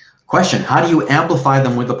 Question, how do you amplify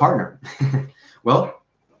them with a partner? Well,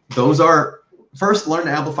 those are, first learn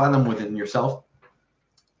to amplify them within yourself,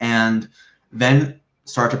 and then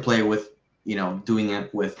start to play with, you know, doing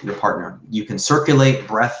it with your partner. You can circulate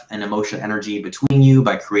breath and emotion energy between you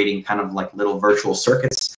by creating kind of like little virtual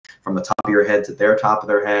circuits from the top of your head to their top of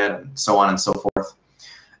their head, and so on and so forth.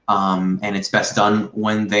 And it's best done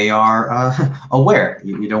when they are aware.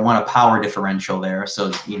 You don't want a power differential there.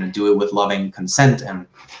 So, you know, do it with loving consent and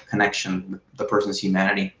connection with the person's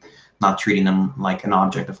humanity, not treating them like an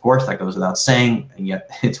object. Of course, that goes without saying, and yet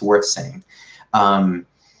it's worth saying.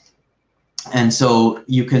 And so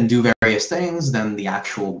you can do various things. Then the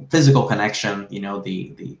actual physical connection, you know,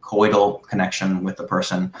 the coital connection with the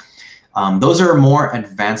person. Those are more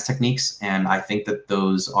advanced techniques, and I think that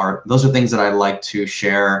those are things that I like to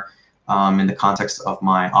share in the context of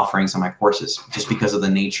my offerings and my courses, just because of the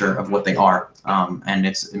nature of what they are. And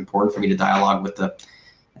it's important for me to dialogue with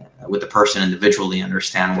the person individually,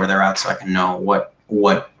 understand where they're at, so I can know what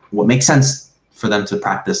makes sense for them to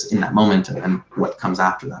practice in that moment and what comes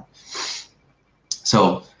after that.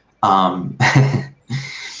 So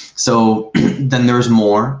so then there's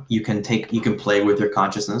more. You can play with your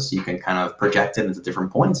consciousness. You can kind of project it into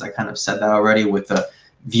different points. I kind of said that already with the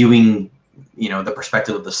viewing you know, the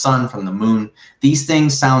perspective of the sun from the moon. These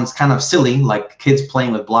things sound kind of silly, like kids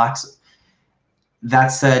playing with blocks. That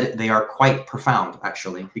said, they are quite profound,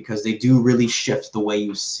 actually, because they do really shift the way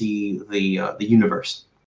you see the universe.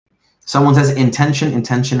 Someone says intention,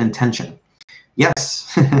 intention, intention.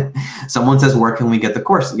 Yes. Someone says, where can we get the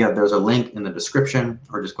course? Yeah, there's a link in the description,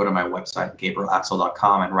 or just go to my website,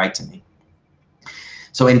 gabrielaxel.com, and write to me.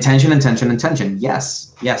 So intention, intention, intention.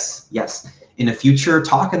 Yes, yes, yes. In a future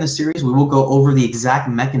talk in the series, we will go over the exact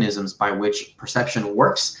mechanisms by which perception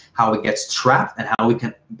works, how it gets trapped, and how we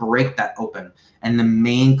can break that open. And the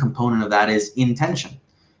main component of that is intention.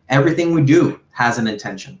 Everything we do has an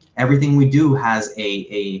intention. Everything we do has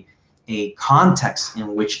a context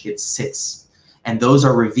in which it sits. And those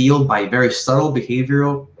are revealed by very subtle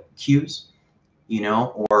behavioral cues, you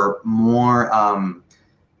know, or more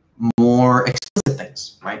explicit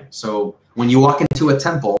things, right? So when you walk into a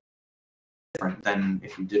temple, different than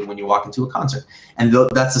if you did when you walk into a concert. And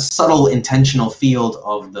that's a subtle intentional field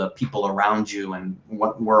of the people around you and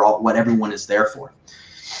what everyone is there for.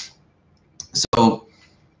 So,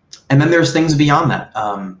 and then there's things beyond that.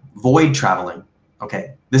 Void traveling.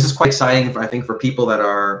 Okay, this is quite exciting, I think, for people that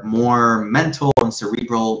are more mental and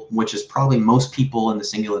cerebral, which is probably most people in the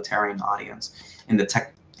singularitarian audience, in the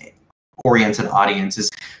tech-oriented audience,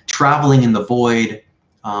 is traveling in the void,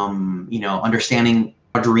 you know, understanding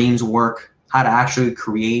how dreams work, how to actually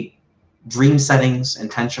create dream settings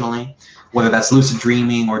intentionally, whether that's lucid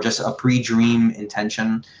dreaming or just a pre-dream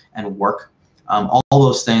intention and work. All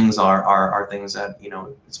those things are things that, you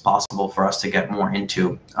know, it's possible for us to get more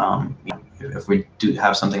into, you know, if we do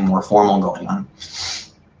have something more formal going on.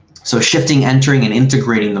 So shifting, entering, and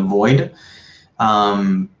integrating the void.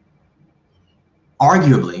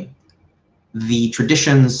 Arguably, the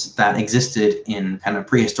traditions that existed in kind of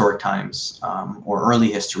prehistoric times or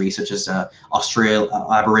early history, such as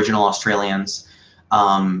Aboriginal Australians,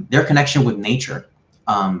 their connection with nature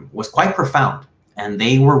was quite profound, and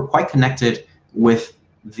they were quite connected with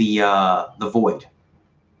the void.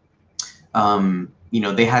 You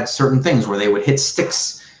know, they had certain things where they would hit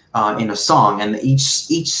sticks in a song, and each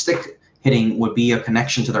stick hitting would be a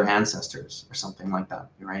connection to their ancestors or something like that,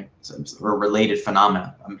 right? So it's a related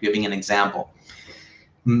phenomena. I'm giving an example.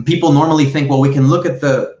 People normally think, well, we can look at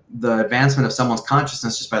the advancement of someone's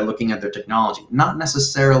consciousness just by looking at their technology. Not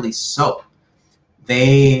necessarily so.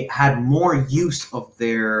 They had more use of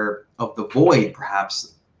the void,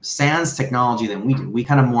 perhaps, sans technology than we do. We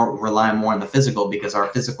kind of rely more on the physical because our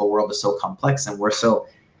physical world is so complex and we're so,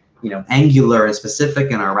 you know, angular and specific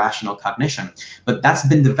in our rational cognition. But that's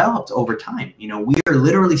been developed over time. You know, we are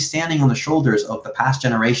literally standing on the shoulders of the past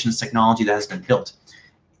generations' technology that has been built.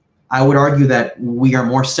 I would argue that we are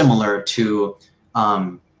more similar to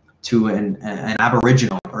an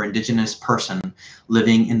Aboriginal or indigenous person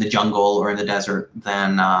living in the jungle or in the desert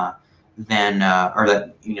than or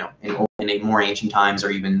that, you know, in more ancient times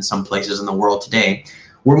or even some places in the world today.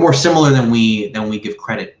 We're more similar than we give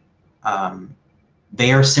credit.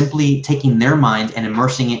 They are simply taking their mind and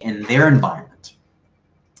immersing it in their environment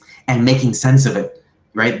and making sense of it,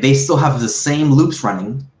 right? They still have the same loops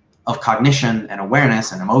running of cognition and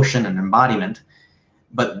awareness and emotion and embodiment,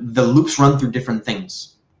 but the loops run through different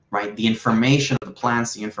things, right? The information of the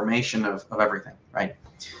plants, the information of everything, right?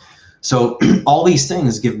 So all these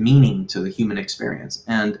things give meaning to the human experience,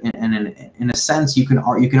 and in a sense, you can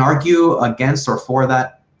argue against or for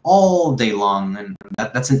that all day long, and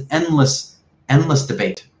that's an endless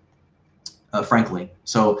debate, frankly.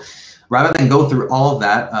 So rather than go through all of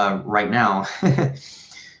that right now,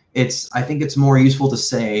 I think it's more useful to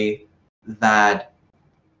say that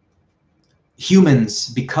humans,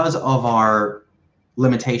 because of our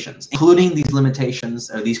limitations, including these limitations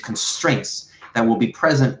or these constraints that will be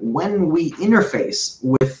present when we interface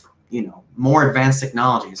with, you know, more advanced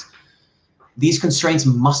technologies, these constraints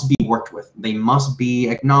must be worked with. They must be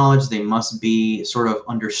acknowledged. They must be sort of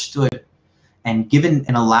understood and given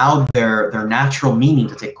and allowed their natural meaning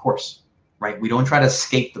to take course, right? We don't try to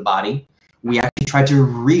escape the body. We actually try to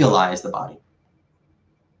realize the body.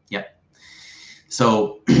 Yeah.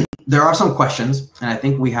 So there are some questions, and I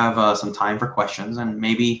think we have some time for questions, and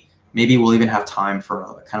maybe we'll even have time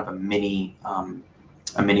for kind of a mini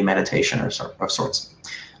meditation of sorts.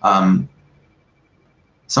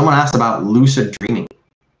 Someone asked about lucid dreaming.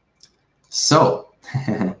 So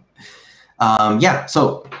yeah,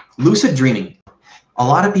 so lucid dreaming. A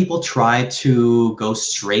lot of people try to go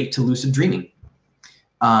straight to lucid dreaming.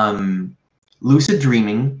 Lucid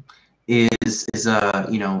dreaming is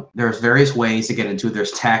you know, there's various ways to get into it.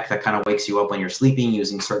 There's tech that kind of wakes you up when you're sleeping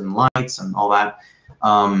using certain lights and all that.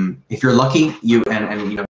 If you're lucky, you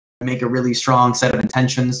know, make a really strong set of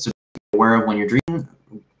intentions to aware of when you're dreaming.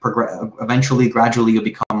 Eventually, gradually, you'll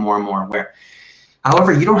become more and more aware.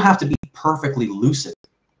 However, you don't have to be perfectly lucid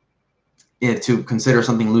to consider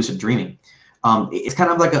something lucid dreaming. It's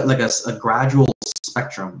kind of like a gradual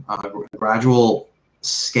spectrum, a gradual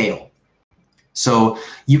scale. So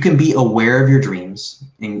you can be aware of your dreams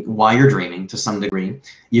and while you're dreaming to some degree.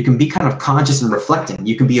 You can be kind of conscious and reflecting.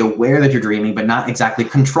 You can be aware that you're dreaming, but not exactly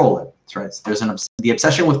control it. That's right. So there's the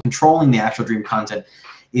obsession with controlling the actual dream content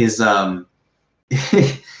is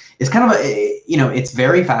it's kind of it's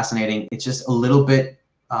very fascinating. It's just a little bit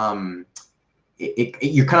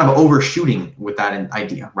you're kind of overshooting with that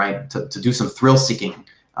idea, right? To do some thrill seeking.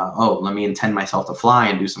 Oh, let me intend myself to fly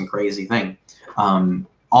and do some crazy thing.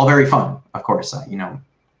 All very fun, of course.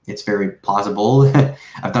 It's very plausible.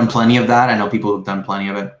 I've done plenty of that. I know people who've done plenty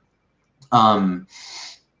of it.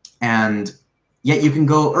 And yet you can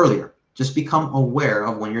go earlier. Just become aware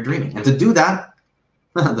of when you're dreaming. And to do that,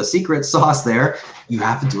 the secret sauce there, you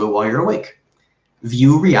have to do it while you're awake.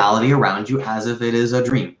 View reality around you as if it is a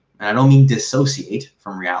dream. And I don't mean dissociate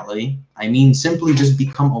from reality. I mean simply just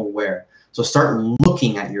become aware. So start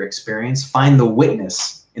looking at your experience. Find the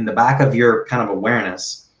witness in the back of your kind of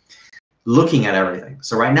awareness, looking at everything.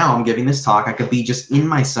 So right now I'm giving this talk. I could be just in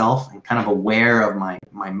myself and kind of aware of my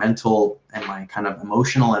mental and my kind of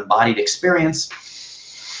emotional embodied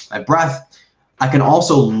experience, my breath. I can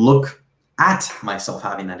also look at myself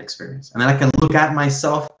having that experience. And then I can look at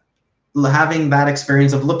myself having that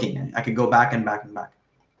experience of looking at it. I could go back and back and back.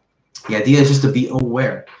 The idea is just to be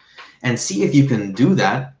aware and see if you can do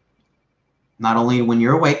that, not only when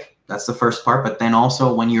you're awake, that's the first part, but then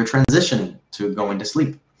also when you're transitioning to go into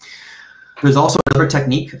sleep. There's also another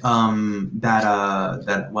technique I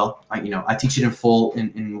teach it in full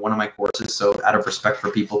in one of my courses. So out of respect for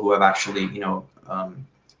people who have actually,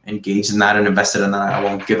 engaged in that and invested in that, I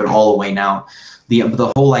won't give it all away now.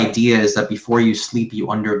 The whole idea is that before you sleep, you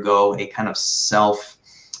undergo a kind of self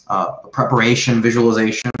preparation,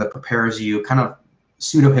 visualization that prepares you kind of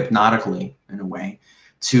pseudo-hypnotically in a way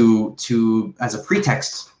to as a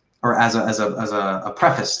pretext or as a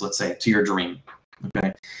preface, let's say, to your dream.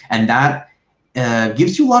 Okay, and that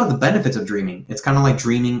gives you a lot of the benefits of dreaming. It's kind of like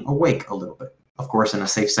dreaming awake a little bit. Of course, in a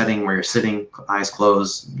safe setting where you're sitting, eyes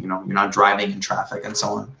closed, you're not driving in traffic and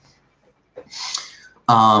so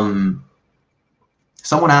on.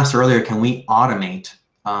 Someone asked earlier, can we automate,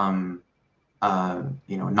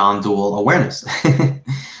 non-dual awareness?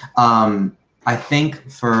 I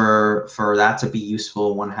think for that to be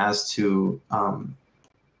useful, one has to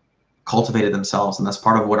cultivate it themselves, and that's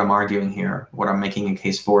part of what I'm arguing here. What I'm making a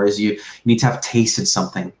case for is you need to have tasted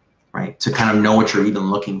something, right, to kind of know what you're even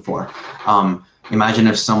looking for. Imagine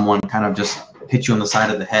if someone kind of just hit you on the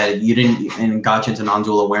side of the head, and got you into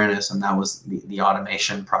non-dual awareness, and that was the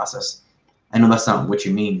automation process. I know that's not what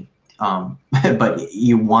you mean, but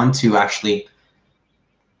you want to actually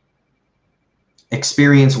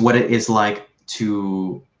experience what it is like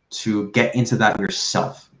to get into that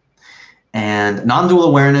yourself. And non-dual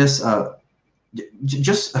awareness,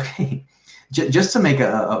 just to make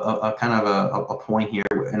a kind of a point here,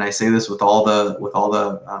 and I say this with all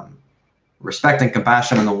the respect and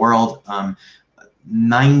compassion in the world.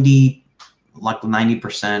 90%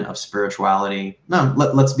 of spirituality. No,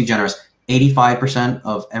 let's be generous. 85%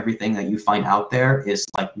 of everything that you find out there is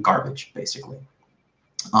like garbage, basically.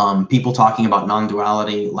 People talking about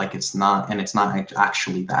non-duality like it's not, and it's not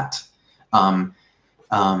actually that.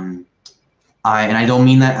 I don't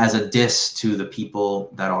mean that as a diss to the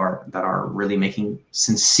people that are really making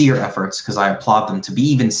sincere efforts, because I applaud them. To be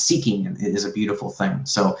even seeking is a beautiful thing.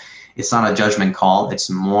 So it's not a judgment call. It's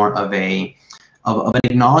more of an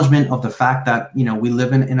acknowledgement of the fact that we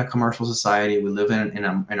live in a commercial society. We live in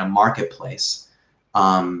a marketplace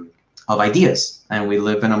of ideas, and we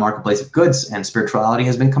live in a marketplace of goods, and spirituality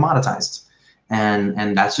has been commoditized,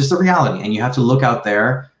 and that's just the reality. And you have to look out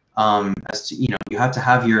there, as to you have to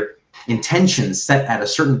have your intentions set at a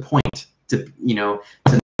certain point to know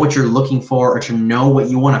what you're looking for, or to know what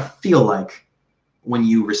you want to feel like when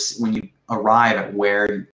you arrive at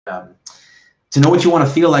where to know what you want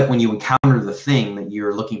to feel like when you encounter the thing that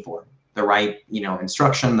you're looking for, the right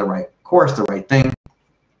instruction, the right course, the right thing,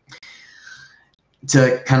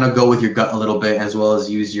 to kind of go with your gut a little bit, as well as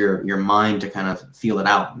use your mind to kind of feel it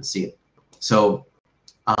out and see it. So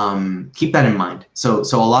keep that in mind. So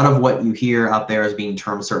a lot of what you hear out there as being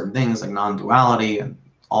termed certain things like non-duality and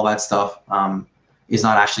all that stuff is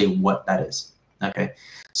not actually what that is. Okay,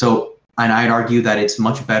 so, and I'd argue that it's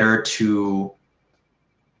much better to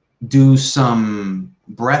do some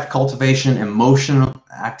breath cultivation, emotional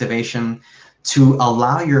activation, to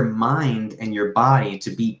allow your mind and your body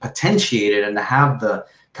to be potentiated and to have the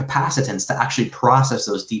capacitance to actually process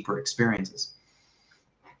those deeper experiences.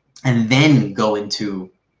 And then go into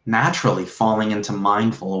naturally falling into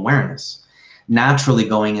mindful awareness, naturally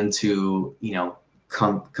going into, you know,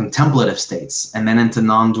 contemplative states, and then into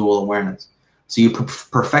non-dual awareness. So you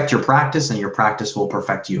perfect your practice, and your practice will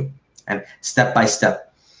perfect you, and step by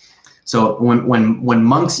step. So when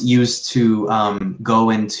monks used to go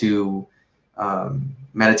into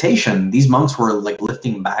meditation, these monks were like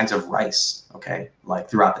lifting bags of rice, okay, like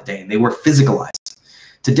throughout the day. They were physicalized.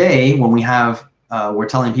 Today, when we have, we're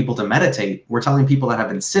telling people to meditate, we're telling people that have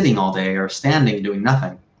been sitting all day or standing doing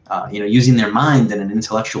nothing, you know, using their mind in an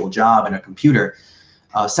intellectual job and a computer,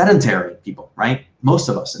 sedentary people, right? Most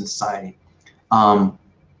of us in society.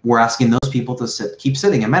 We're asking those people to keep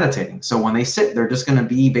sitting and meditating. So when they sit, they're just going to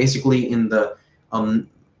be basically in the,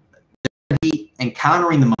 be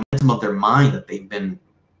encountering the momentum of their mind that they've been,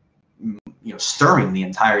 you know, stirring the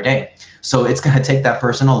entire day. So it's going to take that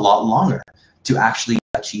person a lot longer to actually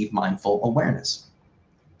achieve mindful awareness.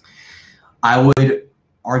 I would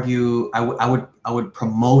argue, I would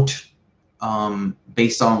promote,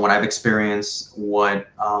 based on what I've experienced, what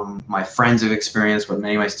my friends have experienced, what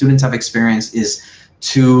many of my students have experienced, is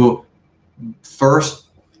to first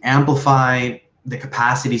amplify the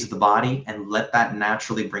capacities of the body and let that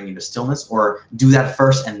naturally bring you to stillness, or do that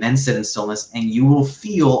first and then sit in stillness, and you will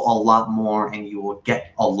feel a lot more and you will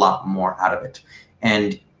get a lot more out of it.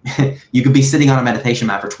 And you could be sitting on a meditation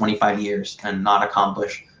mat for 25 years and not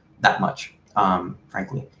accomplish that much,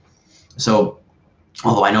 frankly. So,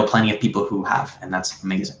 although I know plenty of people who have, and that's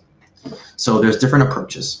amazing. So there's different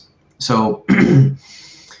approaches. So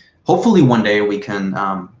hopefully one day we can,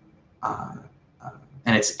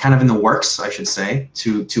 and it's kind of in the works, I should say,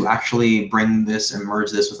 to actually bring this and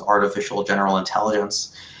merge this with artificial general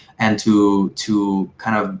intelligence, and to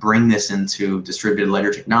kind of bring this into distributed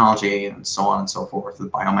ledger technology and so on and so forth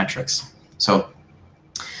with biometrics. So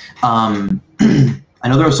I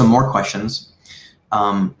know there are some more questions.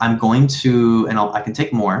 I'm going to, and I can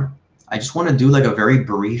take more. I just want to do like a very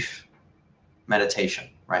brief meditation,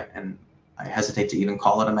 right? And I hesitate to even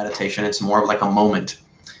call it a meditation. It's more of like a moment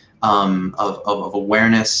of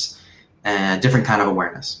awareness, and a different kind of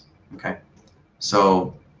awareness, okay?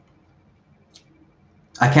 So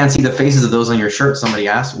I can't see the faces of those on your shirt, somebody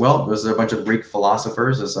asked. Well, there's a bunch of Greek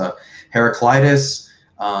philosophers. There's Heraclitus,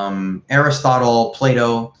 Aristotle,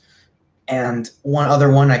 Plato, and one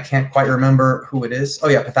other one, I can't quite remember who it is. Oh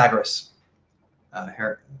yeah, Pythagoras.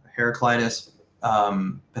 Heraclitus,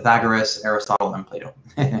 Pythagoras, Aristotle, and Plato.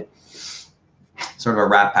 Sort of a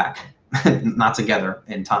rat pack. Not together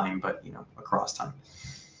in time, but, you know, across time.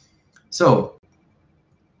 So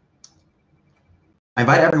I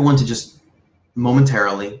invite everyone to just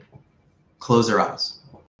momentarily close their eyes.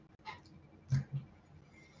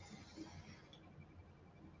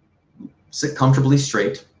 Sit comfortably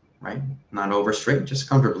straight, right? Not over straight, just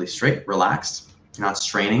comfortably straight, relaxed. You're not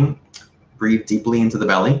straining. Breathe deeply into the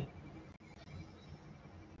belly.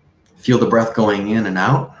 Feel the breath going in and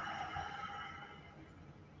out.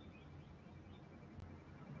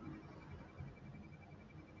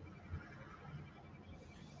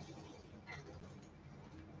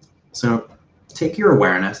 So take your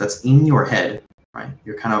awareness that's in your head, right?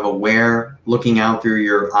 You're kind of aware, looking out through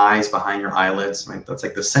your eyes, behind your eyelids, right? That's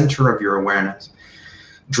like the center of your awareness.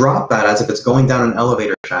 Drop that as if it's going down an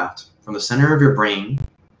elevator shaft from the center of your brain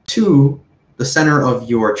to the center of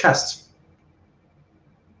your chest.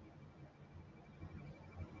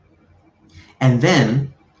 And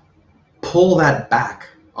then pull that back,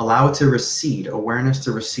 allow it to recede, awareness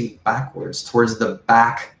to recede backwards towards the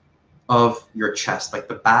back of your chest, like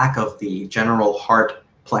the back of the general heart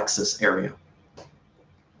plexus area.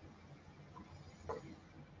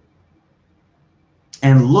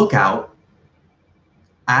 And look out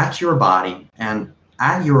at your body and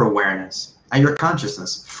at your awareness, at your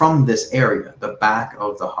consciousness from this area, the back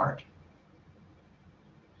of the heart.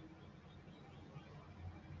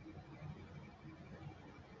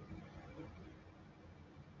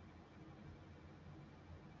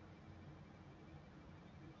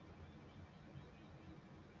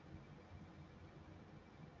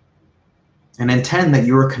 And intend that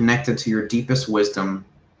you are connected to your deepest wisdom,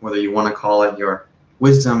 whether you want to call it your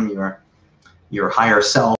wisdom, your higher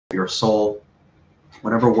self, your soul,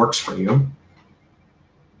 whatever works for you.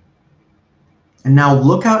 And now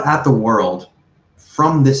look out at the world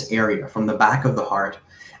from this area, from the back of the heart,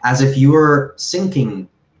 as if you were sinking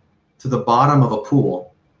to the bottom of a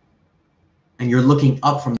pool, and you're looking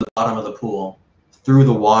up from the bottom of the pool through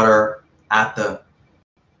the water at the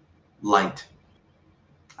light,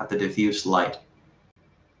 at the diffuse light.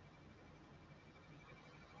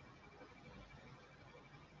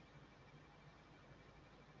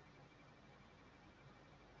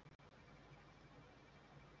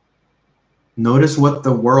 Notice what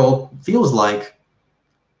the world feels like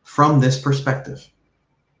from this perspective.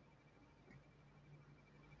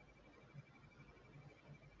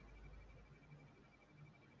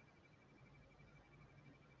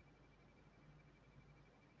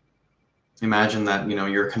 Imagine that,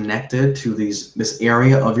 you're connected to this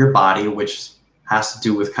area of your body, which has to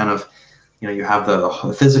do with kind of, you have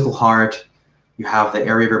the physical heart, you have the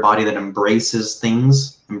area of your body that embraces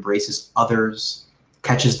things, embraces others,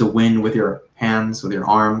 catches the wind with your hands, with your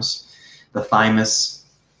arms, the thymus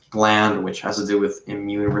gland, which has to do with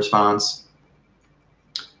immune response,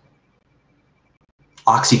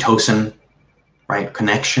 oxytocin, right,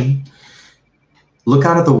 connection. Look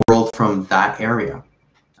out at the world from that area,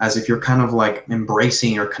 as if you're kind of like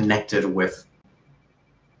embracing or connected with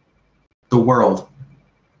the world.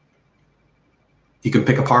 You can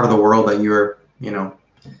pick a part of the world that you're,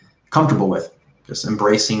 comfortable with, just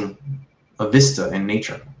embracing a vista in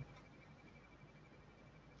nature.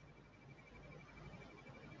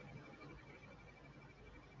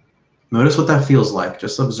 Notice what that feels like.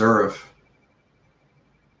 Just observe.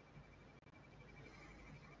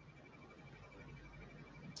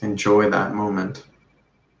 Enjoy that moment.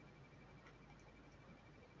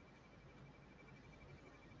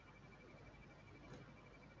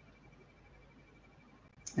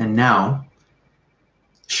 And now,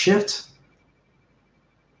 shift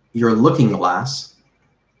your looking glass,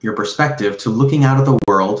 your perspective, to looking out at the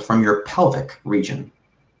world from your pelvic region.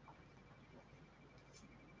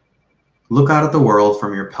 Look out at the world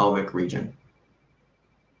from your pelvic region.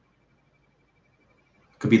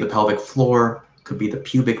 Could be the pelvic floor, could be the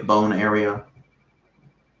pubic bone area,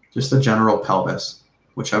 just the general pelvis,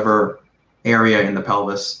 whichever area in the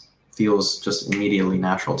pelvis feels just immediately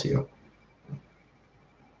natural to you.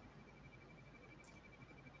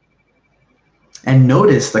 And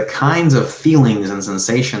notice the kinds of feelings and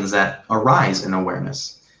sensations that arise in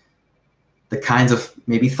awareness. The kinds of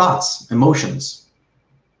maybe thoughts, emotions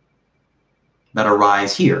that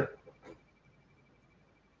arise here.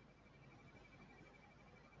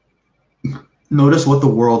 Notice what the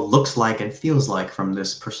world looks like and feels like from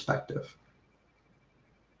this perspective.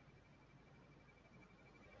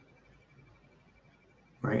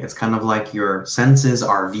 Right? It's kind of like your senses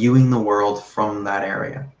are viewing the world from that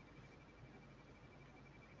area.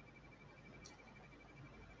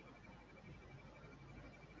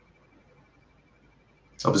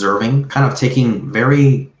 Observing, kind of taking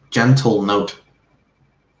very gentle note.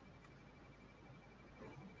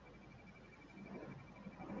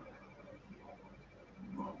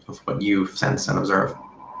 Of what you sense and observe.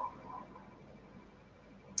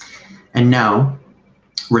 And now,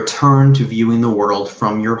 return to viewing the world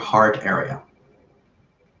from your heart area,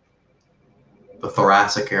 the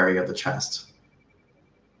thoracic area of the chest.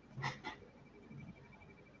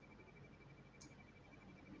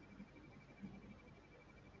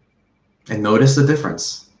 And notice the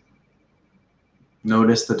difference.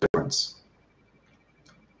 Notice the difference.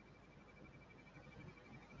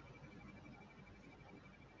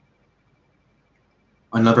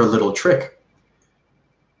 Another little trick.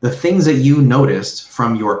 The things that you noticed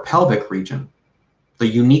from your pelvic region, the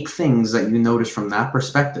unique things that you noticed from that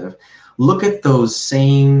perspective, look at those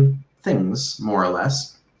same things, more or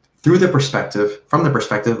less, from the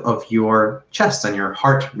perspective of your chest and your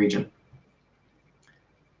heart region.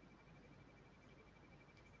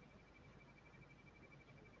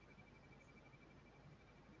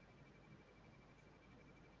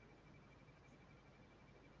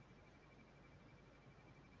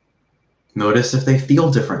 Notice if they feel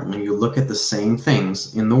different when you look at the same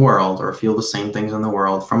things in the world or feel the same things in the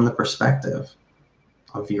world from the perspective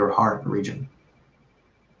of your heart region.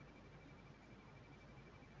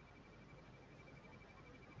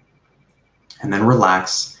 And then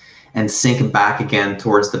relax and sink back again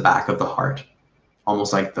towards the back of the heart.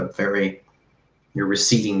 Almost like you're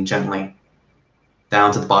receding gently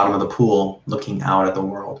down to the bottom of the pool, looking out at the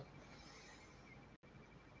world.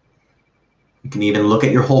 You can even look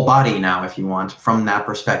at your whole body now if you want, from that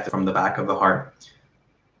perspective, from the back of the heart.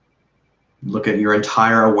 Look at your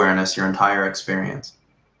entire awareness, your entire experience.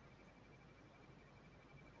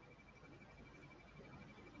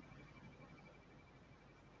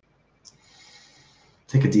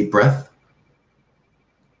 Take a deep breath.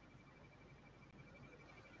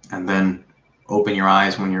 And then open your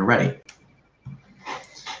eyes when you're ready.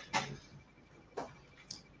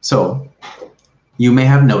 So, you may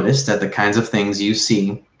have noticed that the kinds of things you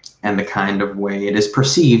see and the kind of way it is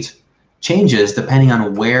perceived changes depending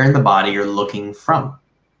on where in the body you're looking from.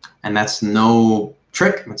 And that's no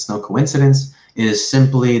trick, it's no coincidence. It is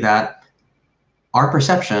simply that our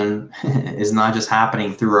perception is not just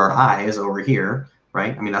happening through our eyes over here,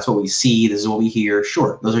 right? I mean, that's what we see, this is what we hear.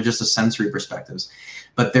 Sure, those are just the sensory perspectives.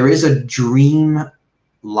 But there is a dream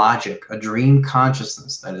logic, a dream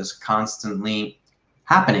consciousness that is constantly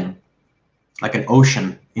happening, like an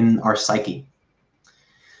ocean in our psyche.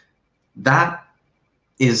 That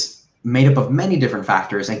is made up of many different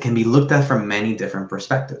factors and can be looked at from many different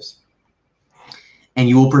perspectives. And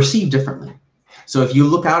you will perceive differently. So if you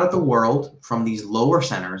look out at the world from these lower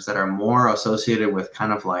centers that are more associated with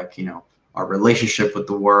kind of like, you know, our relationship with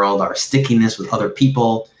the world, our stickiness with other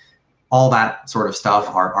people, all that sort of stuff,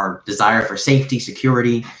 our desire for safety,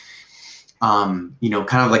 security, you know,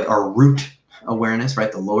 kind of like our root awareness,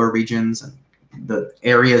 right? The lower regions and the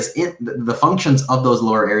areas, the functions of those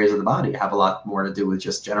lower areas of the body have a lot more to do with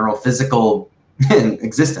just general physical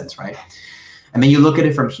existence, right? And then you look at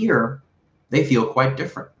it from here, they feel quite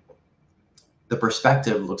different. The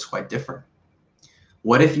perspective looks quite different.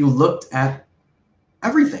 What if you looked at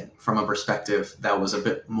everything from a perspective that was a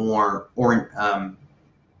bit more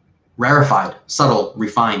rarefied, subtle,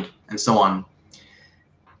 refined, and so on?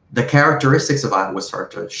 The characteristics of it would start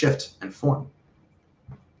to shift and form.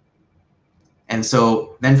 And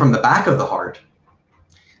so then from the back of the heart,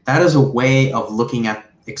 that is a way of looking at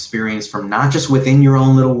experience from not just within your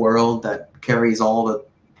own little world that carries all the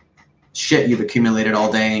shit you've accumulated all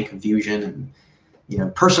day and confusion and, you know,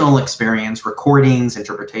 personal experience, recordings,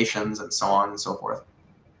 interpretations, and so on and so forth.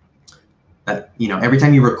 That, you know, every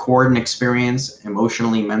time you record an experience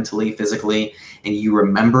emotionally, mentally, physically, and you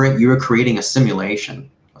remember it, you're creating a simulation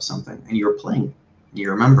of something and you're playing,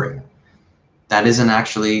 you're remembering it. That isn't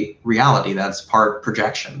actually reality. That's part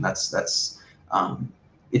projection. It's an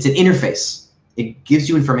interface. It gives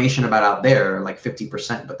you information about out there, like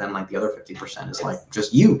 50%, but then like the other 50% is like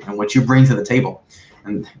just you and what you bring to the table.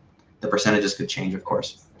 And the percentages could change, of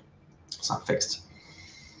course. It's not fixed.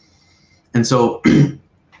 And so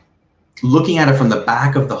looking at it from the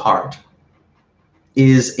back of the heart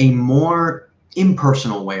is a more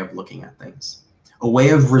impersonal way of looking at things, a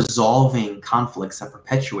way of resolving conflicts that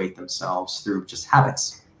perpetuate themselves through just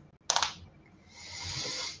habits.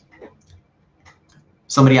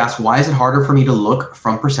 Somebody asked, why is it harder for me to look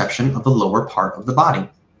from perception of the lower part of the body?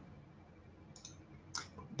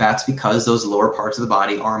 That's because those lower parts of the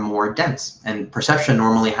body are more dense, and perception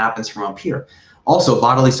normally happens from up here. Also,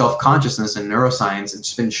 bodily self-consciousness and neuroscience,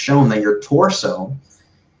 it's been shown that your torso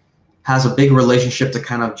has a big relationship to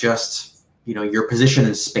kind of just, you know, your position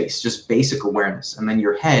in space, just basic awareness. And then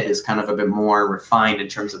your head is kind of a bit more refined in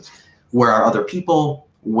terms of where are other people,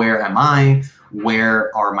 where am I,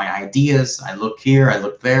 where are my ideas? I look here, I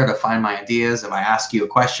look there to find my ideas. If I ask you a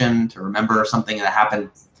question to remember something that happened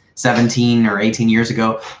 17 or 18 years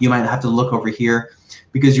ago, you might have to look over here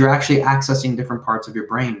because you're actually accessing different parts of your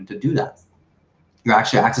brain to do that. You're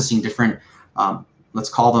actually accessing different, let's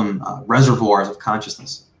call them reservoirs of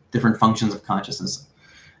consciousness, different functions of consciousness.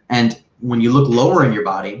 And when you look lower in your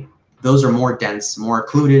body, those are more dense, more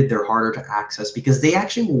occluded, they're harder to access because they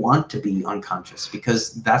actually want to be unconscious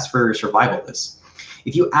because that's where your survival is.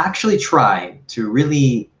 If you actually try to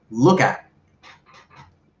really look at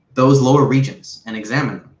those lower regions and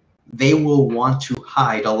examine them, they will want to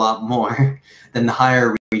hide a lot more than the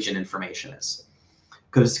higher region information is.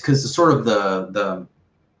 Because sort of the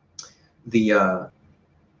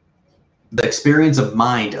experience of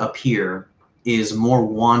mind up here is more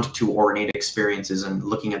wont to ornate experiences and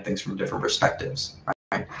looking at things from different perspectives,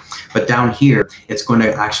 right? But down here, it's going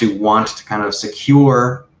to actually want to kind of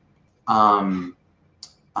secure kind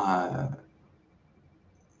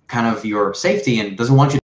of your safety and doesn't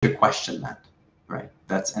want you to question that, right?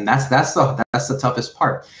 That's the toughest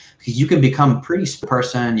part, because you can become a pretty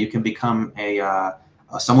person, you can become a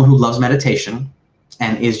someone who loves meditation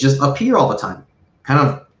and is just up here all the time, kind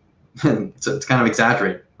of it's kind of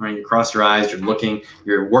exaggerated, right? You cross your eyes, you're looking,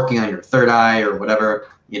 you're working on your third eye or whatever,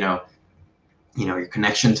 you know, your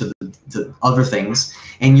connection to other things,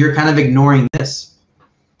 and you're kind of ignoring this.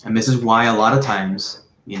 And this is why a lot of times,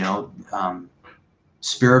 you know,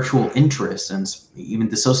 spiritual interest and even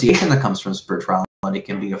dissociation that comes from spirituality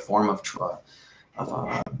can be a form of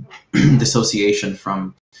dissociation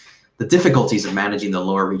from the difficulties of managing the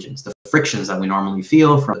lower regions, the frictions that we normally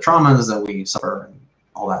feel from the traumas that we suffer and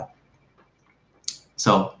all that.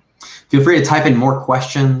 So feel free to type in more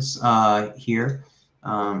questions here.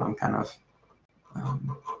 I'm kind of, I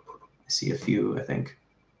see a few, I think.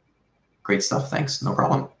 Great stuff, thanks, no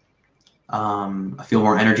problem. I feel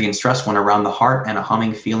more energy and stress when around the heart and a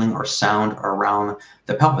humming feeling or sound around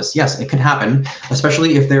the pelvis. Yes, it can happen,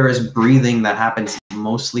 especially if there is breathing that happens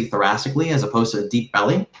mostly thoracically as opposed to a deep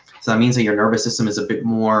belly. So that means that your nervous system is a bit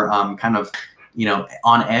more kind of you know,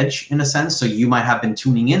 on edge in a sense. So you might have been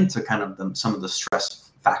tuning into kind of some of the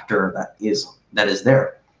stress factor that is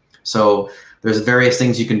there. So there's various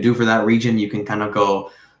things you can do for that region. You can kind of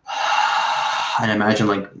go and imagine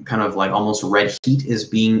like kind of like almost red heat is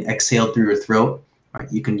being exhaled through your throat. Right?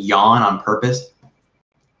 You can yawn on purpose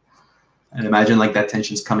and imagine like that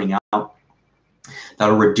tension's coming out.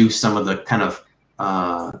 That'll reduce some of the kind of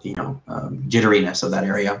jitteriness of that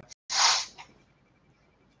area.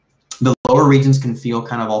 The lower regions can feel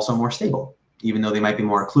kind of also more stable, even though they might be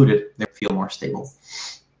more occluded. They feel more stable.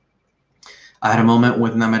 I had a moment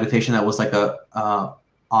within that meditation that was like a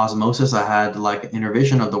osmosis. I had like an inner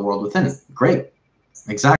vision of the world within. Great,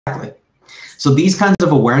 exactly. So these kinds of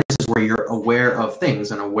awarenesses where you're aware of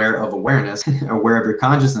things and aware of awareness, aware of your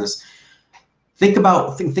consciousness. Think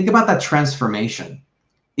about that transformation.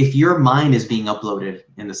 If your mind is being uploaded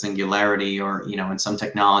in the singularity or, you know, in some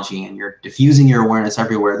technology, and you're diffusing your awareness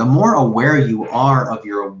everywhere, the more aware you are of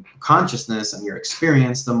your consciousness and your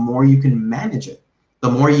experience, the more you can manage it. The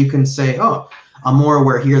more you can say, oh, I'm more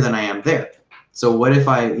aware here than I am there. So what if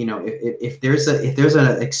I, you know, if there's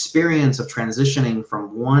an experience of transitioning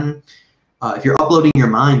from one, if you're uploading your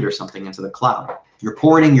mind or something into the cloud, you're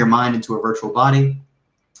porting your mind into a virtual body,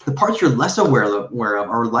 the parts you're less aware of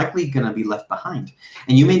are likely going to be left behind.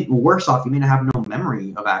 And you may, worse off, you may not have no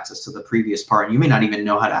memory of access to the previous part, and you may not even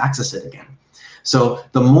know how to access it again. So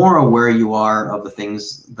the more aware you are of the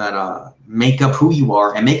things that make up who you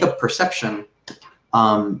are and make up perception,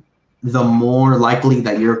 the more likely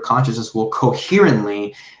that your consciousness will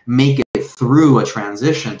coherently make it through a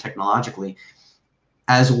transition technologically,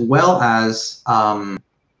 as well as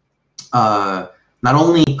not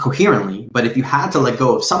only coherently, but if you had to let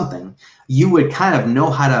go of something, you would kind of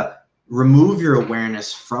know how to remove your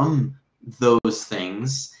awareness from those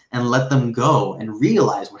things and let them go and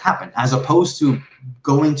realize what happened, as opposed to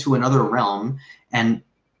going to another realm and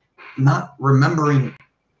not remembering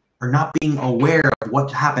or not being aware of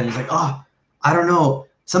what happened. It's like, oh, I don't know,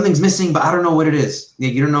 something's missing, but I don't know what it is. Yeah,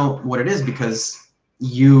 you don't know what it is because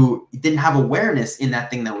you didn't have awareness in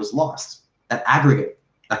that thing that was lost, that aggregate,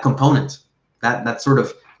 that component, that sort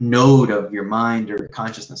of node of your mind or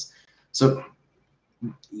consciousness. So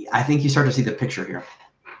I think you start to see the picture here.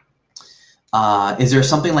 Is there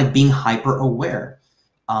something like being hyper aware?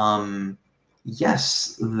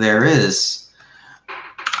 Yes, there is.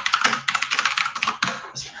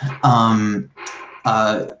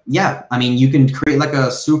 Yeah, I mean, you can create like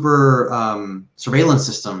a super surveillance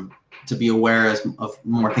system to be aware of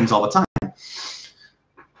more things all the time.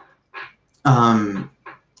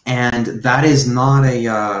 And that is not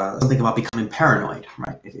something about becoming paranoid,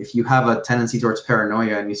 right? If you have a tendency towards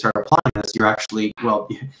paranoia and you start applying this, you're actually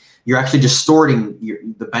distorting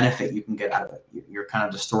the benefit you can get out of it. You're kind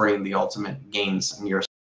of distorting the ultimate gains, and you're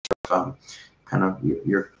the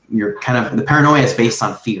paranoia is based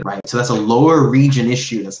on fear, right? So that's a lower region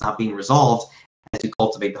issue that's not being resolved as you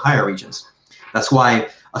cultivate the higher regions. That's why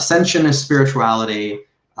ascension is spirituality.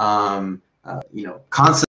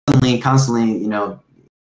 Constantly,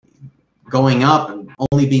 going up and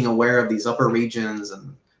only being aware of these upper regions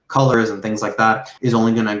and colors and things like that is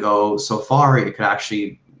only going to go so far. It could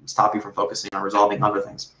actually stop you from focusing on resolving other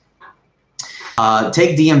things.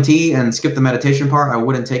 Take DMT and skip the meditation part. I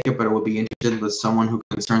wouldn't take it, but it would be interested with someone who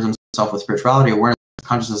concerns himself with spirituality, awareness,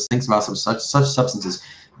 consciousness, thinks about such substances.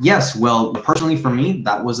 Yes, well, personally for me,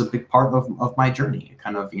 that was a big part of my journey.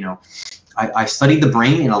 Kind of, I studied the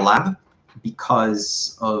brain in a lab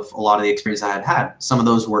because of a lot of the experience I had had. Some of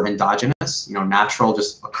those were endogenous, natural,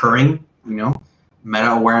 just occurring,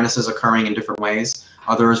 meta-awarenesses occurring in different ways.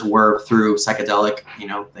 Others were through psychedelic,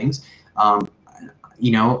 things. I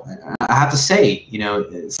have to say,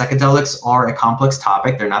 psychedelics are a complex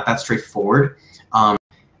topic. They're not that straightforward. A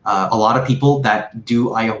lot of people that do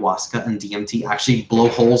ayahuasca and DMT actually blow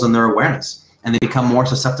holes in their awareness, and they become more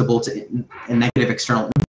susceptible to negative external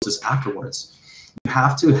influences afterwards. You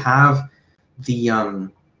have to have the,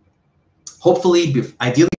 hopefully,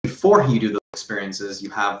 ideally before you do those experiences, you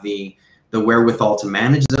have the wherewithal to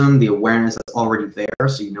manage them, the awareness that's already there,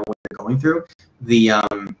 so you know what you're going through.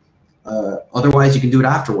 Otherwise, you can do it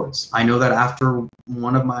afterwards. I know that after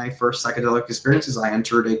one of my first psychedelic experiences, I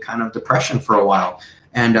entered a kind of depression for a while,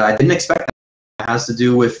 and I didn't expect that. It has to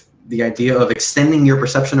do with the idea of extending your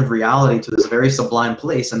perception of reality to this very sublime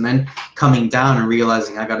place, and then coming down and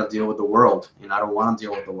realizing I got to deal with the world, I don't want to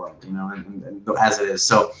deal with the world, and as it is.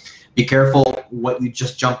 So be careful what you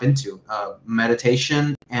just jump into.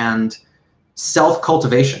 Meditation and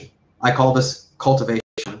self-cultivation, I call this cultivation,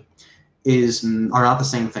 are not the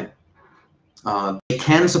same thing. They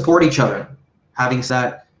can support each other. Having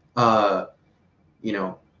said that,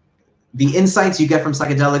 The insights you get from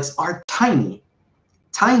psychedelics are tiny,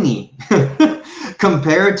 tiny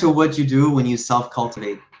compared to what you do when you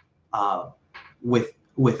self-cultivate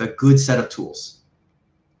with a good set of tools.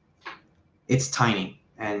 It's tiny,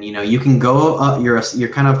 and you know, you can go you're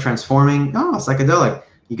kind of transforming. Oh, psychedelic.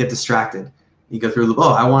 You get distracted. You go through the,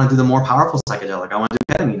 oh, I want to do the more powerful psychedelic. I want to do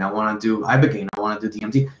ketamine. I want to do ibogaine. I want to do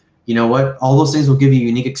DMT. You know what? All those things will give you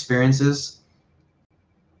unique experiences.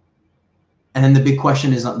 And then the big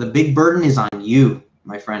question is, the big burden is on you,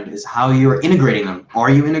 my friend, is how you're integrating them. Are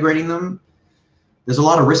you integrating them? There's a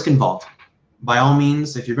lot of risk involved. By all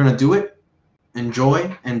means, if you're going to do it,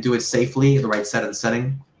 enjoy and do it safely, the right set and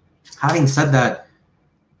setting. Having said that,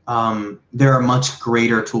 there are much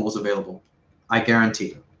greater tools available. I guarantee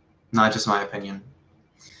you, not just my opinion.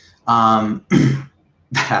 That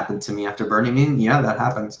happened to me after Burning Man. Yeah, that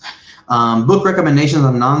happens. Book recommendations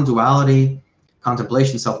on non-duality,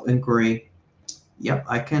 contemplation, self-inquiry. Yep,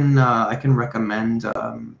 I can recommend.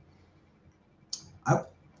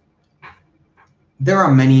 There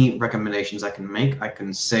are many recommendations I can make. I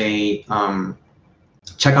can say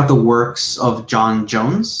check out the works of John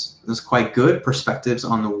Jones. It's quite good. Perspectives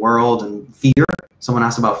on the world and fear. Someone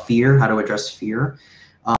asked about fear, how to address fear.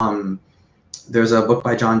 There's a book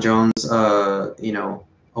by John Jones, you know,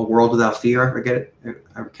 A World Without Fear. I forget it.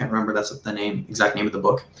 I can't remember that's the exact name of the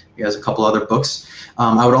book. He has a couple other books.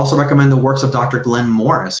 I would also recommend the works of Dr. Glenn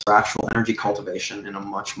Morris for actual energy cultivation in a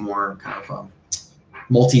much more kind of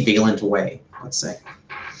multivalent way, let's say.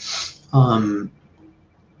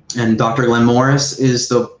 And Dr. Glenn Morris is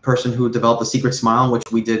the person who developed The Secret Smile, which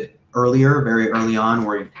we did earlier, very early on,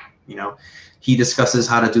 where, you know, he discusses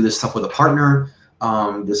how to do this stuff with a partner,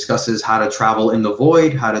 discusses how to travel in the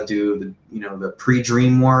void, how to do the, you know, the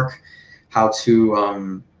pre-dream work, how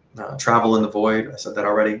to travel in the void. I said that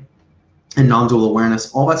already. And non-dual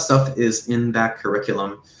awareness. All that stuff is in that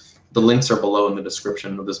curriculum. The links are below in the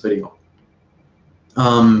description of this video.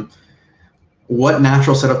 What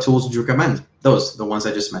natural set of tools would you recommend? Those, the ones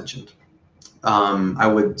I just mentioned. I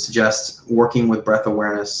would suggest working with breath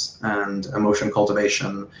awareness and emotion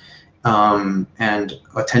cultivation, and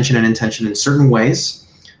attention and intention in certain ways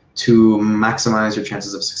to maximize your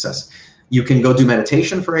chances of success. You can go do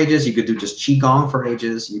meditation for ages. You could do just Qigong for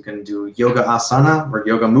ages. You can do yoga asana or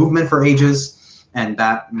yoga movement for ages. And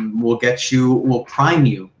that will get you, will prime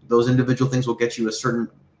you. Those individual things will get you a certain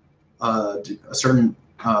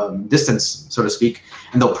distance, so to speak,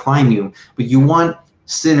 and they'll prime you. But you want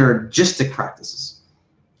synergistic practices.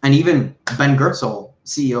 And even Ben Goertzel,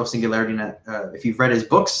 CEO of Singularity Net, if you've read his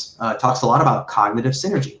books, talks a lot about cognitive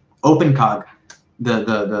synergy, open cog,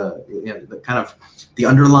 the kind of the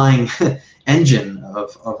underlying engine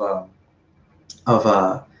of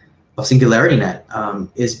Singularity Net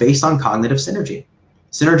is based on cognitive synergy,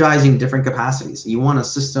 synergizing different capacities. You want a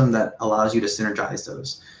system that allows you to synergize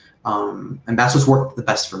those. And that's what's worked the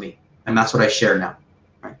best for me. And that's what I share now.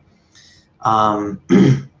 Right?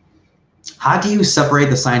 How do you separate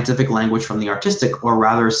the scientific language from the artistic, or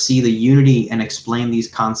rather see the unity and explain these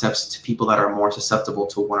concepts to people that are more susceptible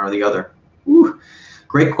to one or the other? Ooh,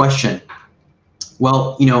 great question.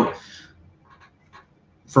 Well, you know,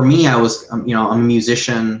 for me, I was, you know, I'm a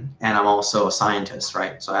musician and I'm also a scientist,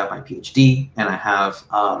 right? So I have my PhD and I have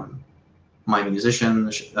my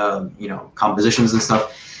musician, you know, compositions and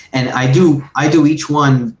stuff. And I do each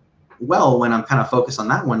one well when I'm kind of focused on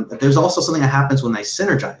that one, but there's also something that happens when I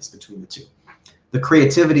synergize between the two. The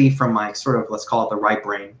creativity from my sort of, let's call it the right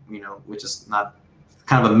brain, you know, which is not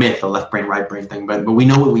kind of a myth, a left brain, right brain thing, but we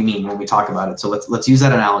know what we mean when we talk about it. So let's use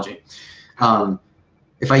that analogy.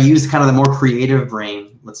 If I use kind of the more creative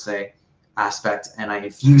brain, let's say, aspect, and I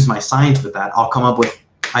infuse my science with that, I'll come up with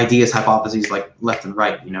ideas, hypotheses like left and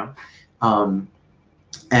right, you know.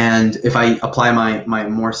 And if I apply my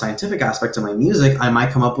more scientific aspect to my music, I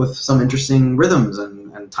might come up with some interesting rhythms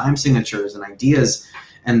and time signatures and ideas,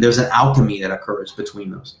 and there's an alchemy that occurs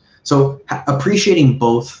between those. So appreciating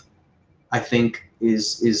both, I think,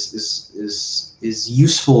 is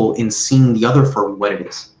useful in seeing the other for what it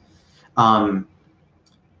is. I'm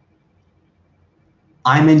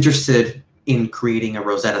interested in creating a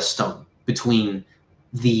Rosetta Stone between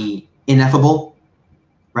the ineffable,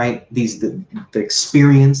 right? The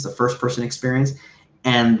experience, the first person experience,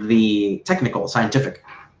 and the technical, scientific.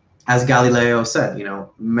 As Galileo said, you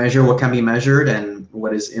know, measure what can be measured and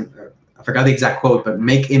what is, I forgot the exact quote, but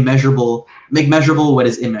make measurable what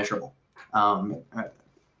is immeasurable.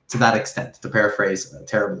 To that extent, to paraphrase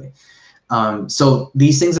terribly. So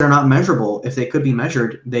these things that are not measurable, if they could be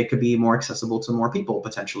measured, they could be more accessible to more people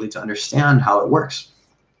potentially to understand how it works.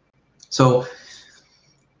 So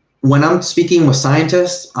when I'm speaking with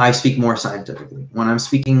scientists, I speak more scientifically. When I'm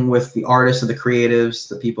speaking with the artists and the creatives,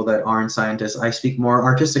 the people that aren't scientists, I speak more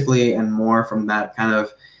artistically and more from that kind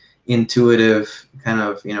of intuitive kind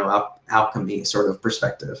of, you know, alchemy sort of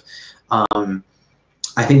perspective.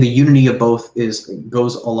 I think the unity of both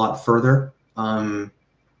goes a lot further.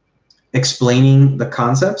 Explaining the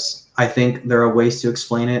concepts, I think there are ways to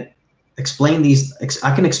explain it.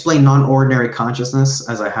 I can explain non-ordinary consciousness,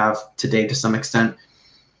 as I have today to some extent,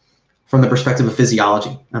 from the perspective of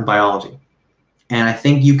physiology and biology. And I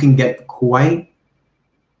think you can get quite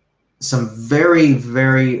some very,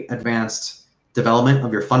 very advanced development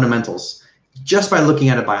of your fundamentals just by looking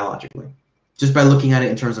at it biologically, just by looking at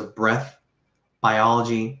it in terms of breath,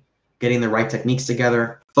 biology, getting the right techniques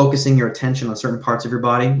together, focusing your attention on certain parts of your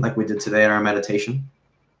body, like we did today in our meditation.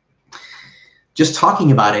 Just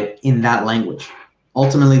talking about it in that language.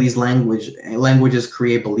 Ultimately, these languages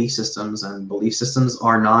create belief systems, and belief systems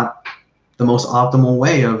are not the most optimal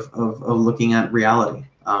way of looking at reality.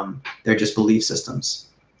 They're just belief systems.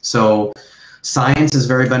 So science is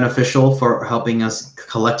very beneficial for helping us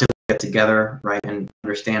collectively get together, right, and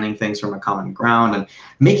understanding things from a common ground and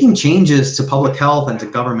making changes to public health and to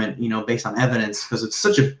government, you know, based on evidence, because it's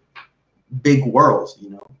such a big world, you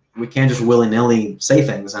know. We can't just willy-nilly say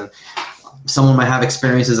things, and someone might have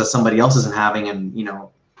experiences that somebody else isn't having, and, you know,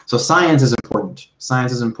 so science is important.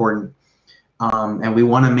 Science is important. And we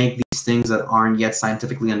want to make these things that aren't yet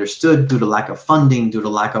scientifically understood due to lack of funding, due to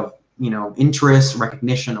lack of, you know, interest,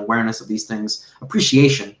 recognition, awareness of these things,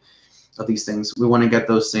 appreciation of these things. We want to get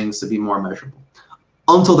those things to be more measurable.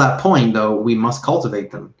 Until that point, though, we must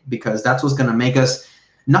cultivate them, because that's what's going to make us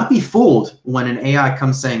not be fooled when an AI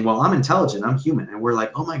comes saying, well, I'm intelligent, I'm human. And we're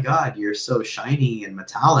like, oh my God, you're so shiny and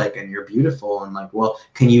metallic and you're beautiful. And like, well,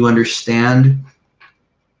 can you understand,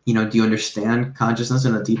 you know, do you understand consciousness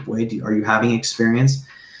in a deep way? Are you having experience?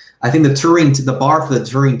 I think the bar for the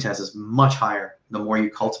Turing test is much higher the more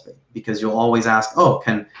you cultivate, because you'll always ask, oh,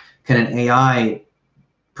 can an AI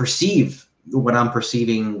perceive what I'm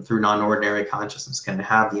perceiving through non-ordinary consciousness? Can it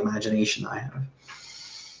have the imagination I have?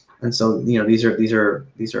 And so, you know, these are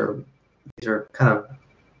kind of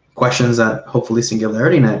questions that hopefully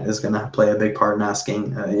Singularity Net is going to play a big part in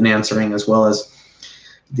asking, in answering, as well as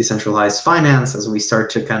decentralized finance, as we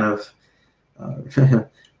start to kind of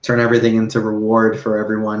turn everything into reward for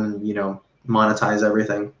everyone, you know, monetize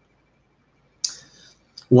everything.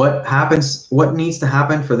 What needs to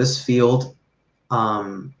happen for this field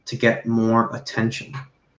to get more attention?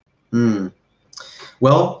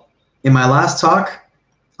 Well, in my last talk,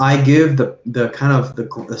 I give the kind of the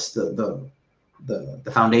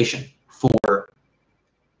foundation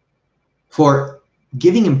for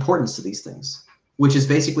giving importance to these things, which is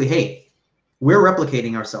basically, hey, we're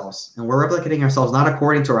replicating ourselves, and we're replicating ourselves not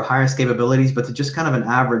according to our highest capabilities, but to just kind of an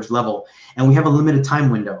average level. And we have a limited time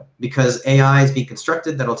window, because AI is being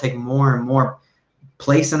constructed that'll take more and more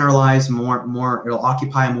place in our lives, it'll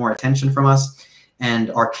occupy more attention from us. And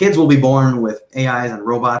our kids will be born with AIs and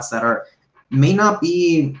robots that may not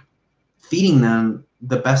be feeding them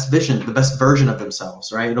the best version of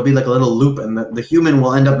themselves, right? It'll be like a little loop, and the human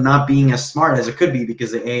will end up not being as smart as it could be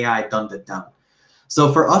because the AI dumbed it down.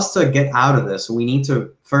 So for us to get out of this, we need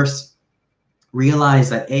to first realize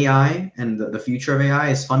that AI and the future of AI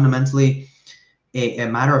is fundamentally a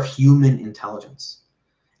matter of human intelligence.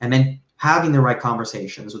 And then having the right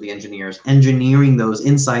conversations with the engineers, engineering those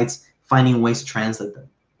insights, finding ways to translate them.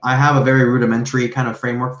 I have a very rudimentary kind of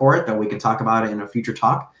framework for it that we can talk about it in a future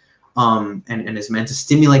talk. And is meant to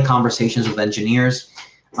stimulate conversations with engineers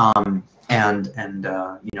you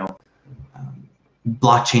know,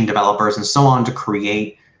 blockchain developers and so on, to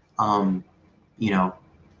create you know,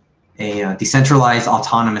 a decentralized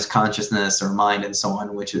autonomous consciousness or mind and so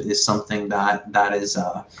on, which is something that is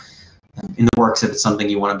in the works. If it's something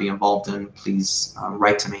you want to be involved in, please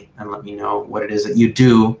write to me and let me know what it is that you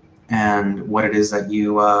do and what it is that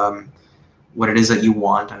you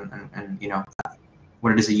want, and you know,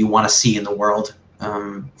 what it is that you want to see in the world,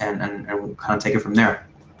 and we'll kind of take it from there.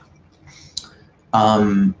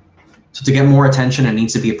 So to get more attention, it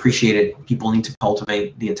needs to be appreciated. People need to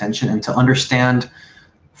cultivate the attention and to understand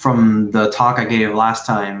from the talk I gave last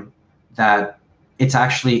time that it's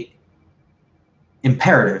actually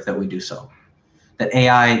imperative that we do so, that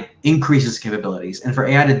AI increases capabilities. And for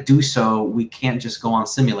AI to do so, we can't just go on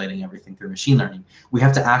simulating everything through machine learning. We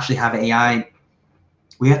have to actually have AI.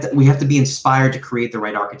 We have to be inspired to create the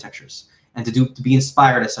right architectures, and to be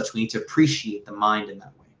inspired as such, we need to appreciate the mind in that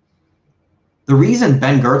way. The reason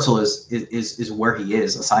Ben Goertzel is where he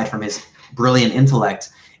is, aside from his brilliant intellect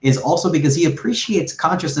is also because he appreciates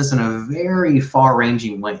consciousness in a very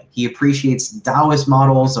far-ranging way. He appreciates Taoist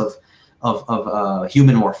models of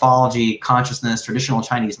human morphology, consciousness, traditional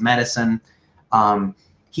Chinese medicine.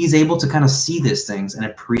 He's able to kind of see these things and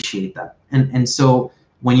appreciate that. And so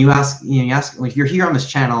when you ask, if you're here on this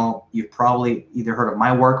channel, you've probably either heard of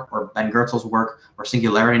my work or Ben Goertzel's work or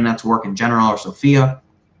Singularity Net's work in general, or Sophia,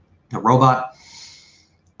 the robot.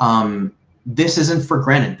 This isn't for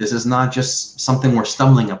granted. This is not just something we're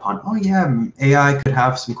stumbling upon. Oh yeah, AI could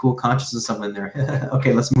have some cool consciousness something in there.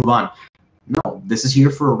 Okay, let's move on. No, this is here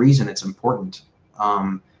for a reason. It's important.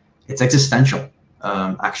 It's existential,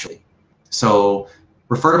 actually. So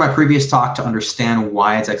refer to my previous talk to understand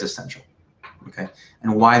why it's existential, okay?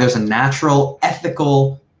 And why there's a natural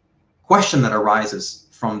ethical question that arises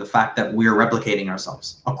from the fact that we're replicating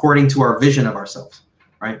ourselves according to our vision of ourselves,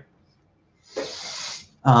 right?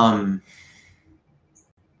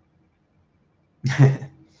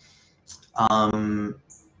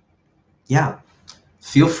 Yeah,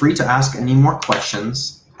 feel free to ask any more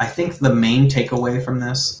questions. I think the main takeaway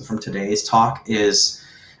from today's talk is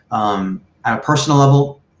at a personal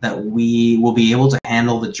level that we will be able to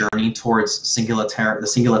handle the journey towards the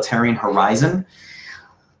singularitarian horizon.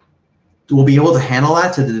 We'll be able to handle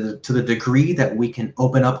that to the degree that we can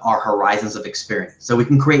open up our horizons of experience. So we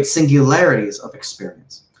can create singularities of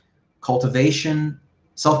experience. Cultivation,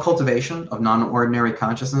 self-cultivation of non-ordinary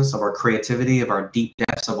consciousness, of our creativity, of our deep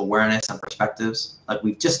depths of awareness and perspectives, like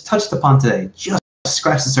we've just touched upon today, just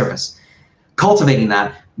scratch the surface. Cultivating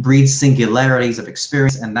that breeds singularities of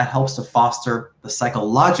experience, and that helps to foster the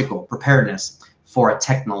psychological preparedness for a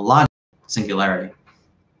technological singularity.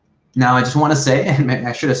 Now, I just want to say, and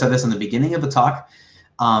I should have said this in the beginning of the talk,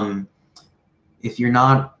 if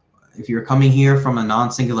you're coming here from a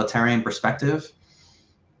non-singularitarian perspective,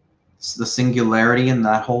 the singularity and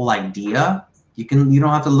that whole idea, you don't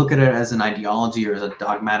have to look at it as an ideology or as a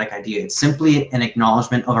dogmatic idea. It's simply an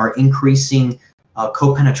acknowledgement of our increasing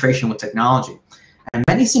co-penetration with technology. And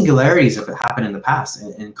many singularities have happened in the past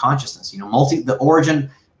in consciousness. You know, the origin,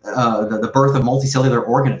 the birth of multicellular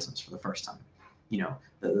organisms for the first time. You know,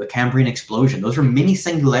 the Cambrian explosion. Those are mini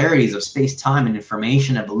singularities of space-time and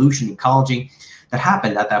information, evolution, ecology that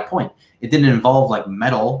happened at that point. It didn't involve like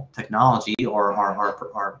metal technology or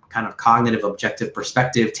our kind of cognitive objective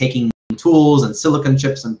perspective, taking tools and silicon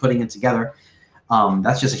chips and putting it together.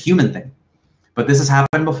 That's just a human thing. But this has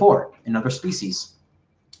happened before in other species,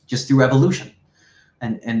 just through evolution.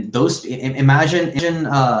 And those, imagine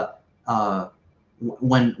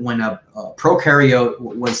when a prokaryote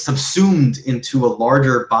was subsumed into a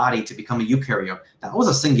larger body to become a eukaryote, that was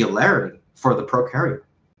a singularity for the prokaryote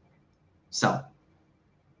cell.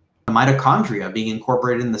 The mitochondria being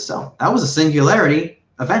incorporated in the cell, that was a singularity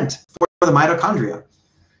event for the mitochondria.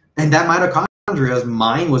 And that mitochondria's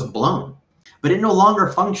mind was blown. But it no longer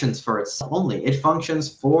functions for itself only. It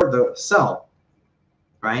functions for the cell,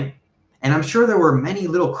 right? And I'm sure there were many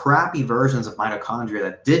little crappy versions of mitochondria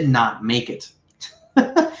that did not make it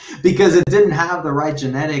because it didn't have the right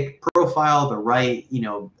genetic profile, the right, you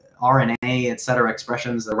know, RNA, etc.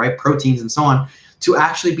 expressions, the right proteins and so on to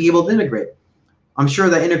actually be able to integrate. I'm sure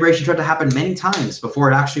that integration tried to happen many times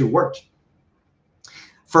before it actually worked.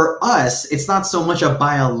 For us, it's not so much a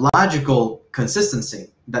biological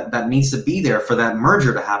consistency that needs to be there for that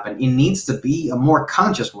merger to happen. It needs to be a more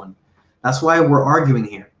conscious one. That's why we're arguing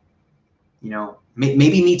here. You know,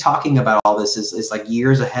 maybe me talking about all this is like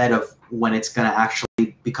years ahead of when it's going to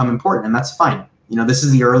actually become important, and that's fine. You know, this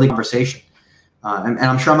is the early conversation. And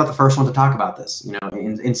I'm sure I'm not the first one to talk about this, you know,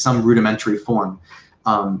 in some rudimentary form.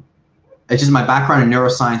 It's just my background in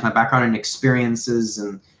neuroscience, my background in experiences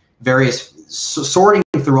and various sorting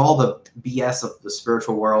through all the BS of the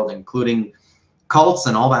spiritual world, including cults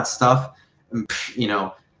and all that stuff. You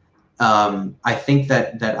know, I think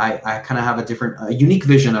that I kind of have a unique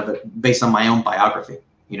vision of it based on my own biography,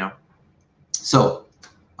 you know. So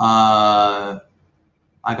I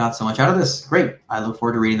got so much out of this. Great. I look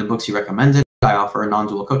forward to reading the books you recommended. I offer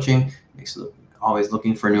non-dual coaching. Always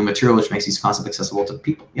looking for new material, which makes these concepts accessible to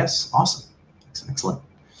people. Yes, awesome. Excellent.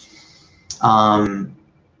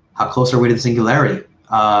 How close are we to the singularity?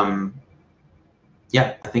 Yeah,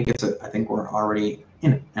 I think we're already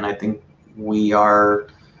in it, and I think we are.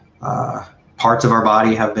 Parts of our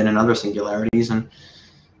body have been in other singularities, and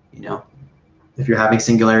you know, if you're having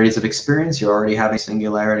singularities of experience, you're already having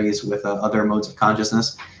singularities with other modes of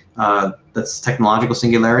consciousness. That's technological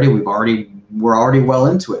singularity. We're already well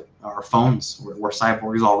into it. Our phones, we're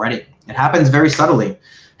cyborgs already. It happens very subtly.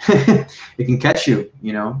 It can catch you,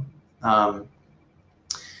 you know.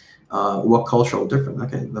 What cultural difference?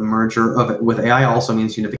 Okay, the merger of it with AI also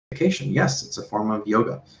means unification education? Yes, it's a form of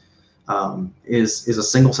yoga. Is a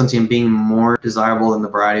single sentient being more desirable than the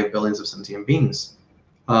variety of billions of sentient beings?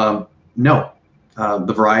 No.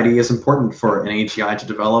 The variety is important for an AGI to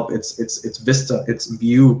develop its vista, its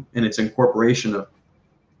view, and its incorporation of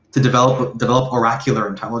to develop oracular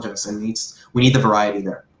intelligence, and we need the variety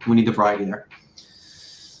there. We need the variety there.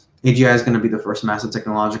 AGI is going to be the first massive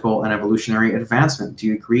technological and evolutionary advancement. Do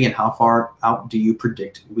you agree? And how far out do you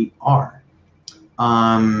predict we are?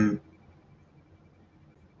 The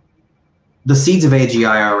seeds of AGI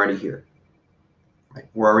are already here. Right?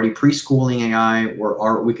 We're already preschooling AI.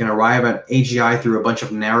 We can arrive at AGI through a bunch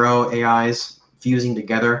of narrow AIs fusing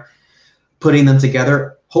together, putting them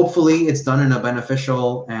together. Hopefully, it's done in a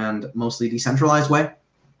beneficial and mostly decentralized way,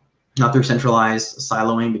 not through centralized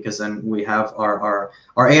siloing, because then we have our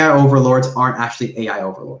AI overlords aren't actually AI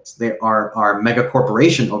overlords. They are mega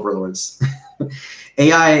corporation overlords.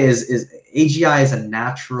 AGI is a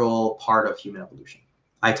natural part of human evolution.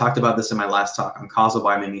 I talked about this in my last talk on causal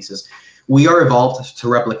biomimesis. We are evolved to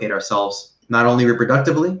replicate ourselves, not only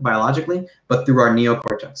reproductively, biologically, but through our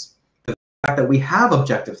neocortex. The fact that we have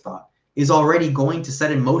objective thought is already going to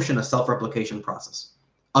set in motion a self-replication process.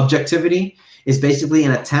 Objectivity is basically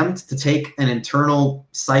an attempt to take an internal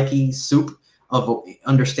psyche soup of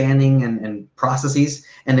understanding and processes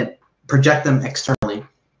and project them externally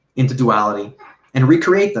into duality and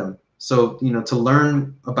recreate them. So, to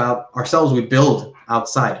learn about ourselves, we build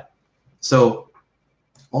outside. So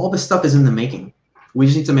all this stuff is in the making. We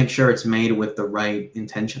just need to make sure it's made with the right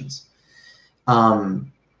intentions.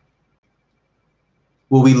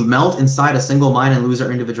 Will we melt inside a single mind and lose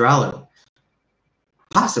our individuality?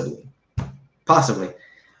 Possibly. Possibly.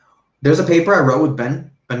 There's a paper I wrote with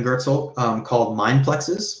Ben Goertzel called Mind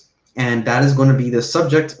Plexes, and that is going to be the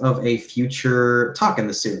subject of a future talk in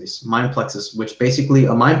the series, Mind Plexes, which basically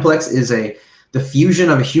a mind plex is the fusion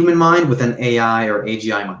of a human mind with an AI or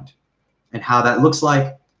AGI mind, and how that looks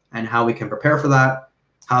like, and how we can prepare for that,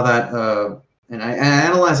 how that, and I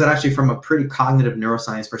analyze that actually from a pretty cognitive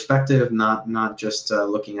neuroscience perspective, not just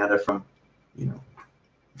looking at it from,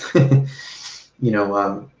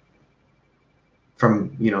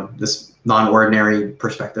 from this non-ordinary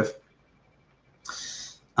perspective.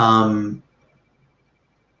 I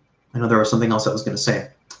know there was something else I was going to say.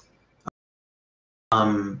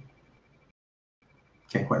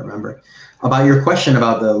 Can't quite remember. About your question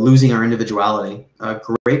about the losing our individuality.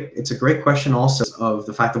 It's a great question also of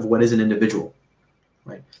the fact of what is an individual,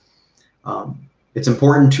 right? It's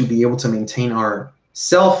important to be able to maintain our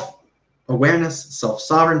self-awareness,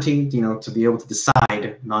 self-sovereignty, to be able to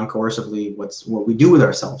decide non-coercively what we do with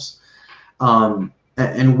ourselves.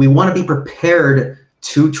 And we want to be prepared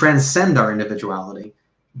to transcend our individuality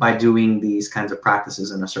by doing these kinds of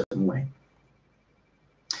practices in a certain way.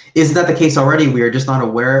 Is that the case already? We are just not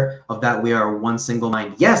aware of that. We are one single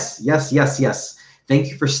mind. Yes, yes, yes, yes. Thank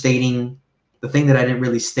you for stating the thing that I didn't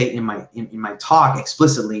really state in my talk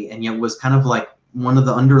explicitly, and yet was kind of like one of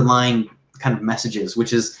the underlying kind of messages,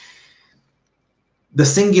 which is the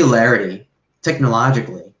singularity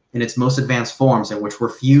technologically in its most advanced forms, in which we're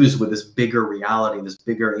fused with this bigger reality, this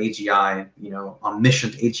bigger AGI,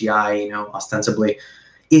 omniscient AGI, ostensibly,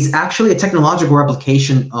 is actually a technological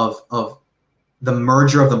replication of the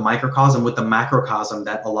merger of the microcosm with the macrocosm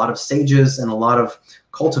that a lot of sages and a lot of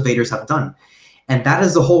cultivators have done. And that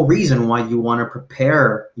is the whole reason why you want to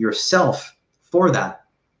prepare yourself for that,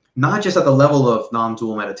 not just at the level of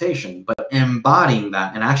non-dual meditation, but embodying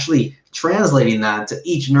that and actually translating that to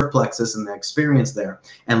each nerve plexus and the experience there,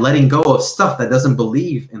 and letting go of stuff that doesn't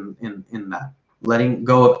believe in that, letting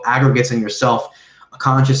go of aggregates in yourself,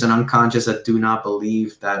 conscious and unconscious, that do not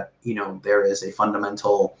believe that there is a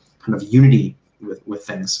fundamental kind of unity with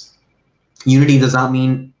things. Unity does not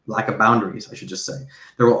mean lack of boundaries, I should just say.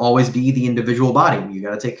 There will always be the individual body. You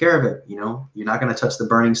got to take care of it. You're not going to touch the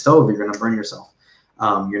burning stove. You're going to burn yourself.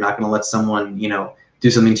 You're not going to let someone, do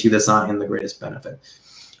something to you that's not in the greatest benefit.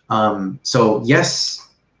 So yes,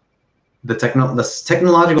 the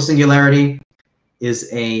technological singularity is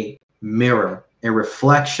a mirror, a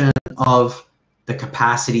reflection of the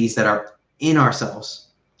capacities that are in ourselves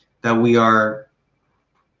that we are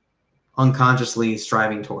unconsciously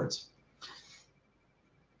striving towards.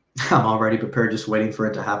 I'm already prepared, just waiting for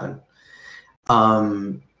it to happen.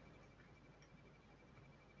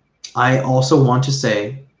 I also want to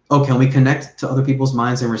say, can we connect to other people's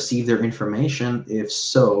minds and receive their information? If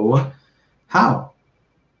so, how?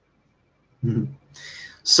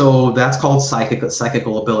 So that's called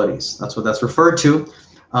psychical abilities. That's what that's referred to.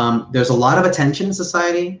 There's a lot of attention in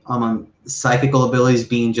society on psychical abilities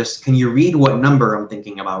being just, can you read what number I'm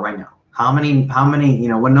thinking about right now? How many,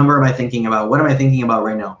 what number am I thinking about? What am I thinking about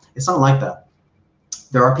right now? It's not like that.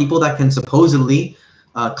 There are people that can supposedly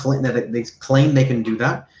claim they can do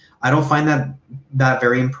that. I don't find that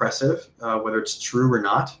very impressive, whether it's true or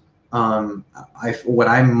not. What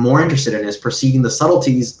I'm more interested in is perceiving the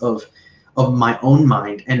subtleties of my own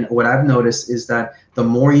mind. And what I've noticed is that the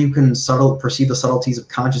more you can perceive the subtleties of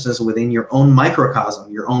consciousness within your own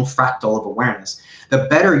microcosm, your own fractal of awareness, the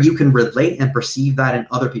better you can relate and perceive that in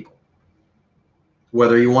other people.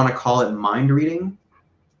 Whether you want to call it mind reading,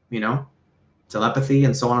 telepathy,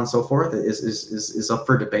 and so on and so forth, is up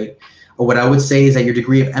for debate. But what I would say is that your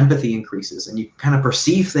degree of empathy increases, and you kind of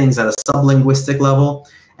perceive things at a sublinguistic level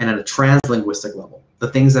and at a translinguistic level. The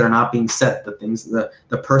things that are not being said,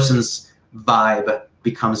 the person's vibe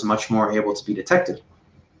becomes much more able to be detected.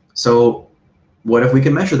 So what if we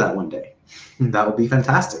can measure that one day? That would be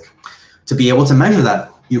fantastic. To be able to measure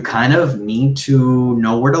that, you kind of need to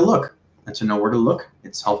know where to look. And to know where to look,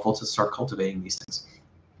 it's helpful to start cultivating these things.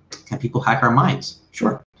 Can people hack our minds?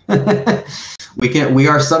 Sure. We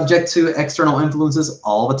are subject to external influences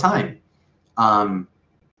all the time.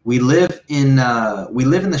 We live in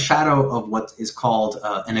the shadow of what is called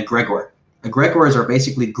an egregor. Egregors are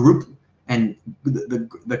basically group and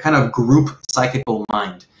the kind of group psychical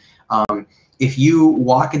mind. If you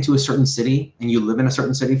walk into a certain city and you live in a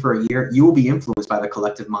certain city for a year, you will be influenced by the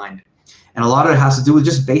collective mind. And a lot of it has to do with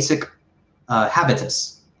just basic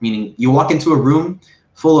habitus, meaning you walk into a room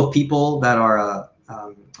full of people that are,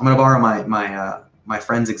 I'm going to borrow my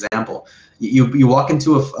friend's example. You walk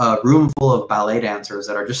into a room full of ballet dancers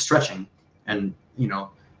that are just stretching, and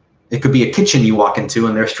it could be a kitchen you walk into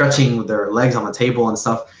and they're stretching with their legs on the table and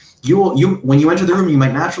stuff. When you enter the room, you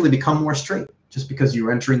might naturally become more straight just because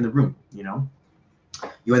you're entering the room.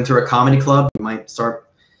 You enter a comedy club,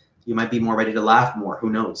 you might be more ready to laugh more. Who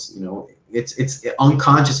knows? It's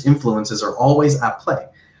unconscious influences are always at play.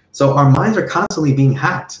 So our minds are constantly being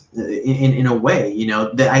hacked in a way.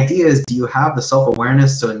 The idea is, do you have the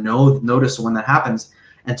self-awareness to notice when that happens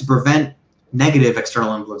and to prevent negative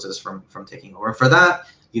external influences from taking over? And for that,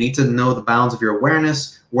 you need to know the bounds of your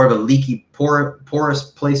awareness, where the leaky, porous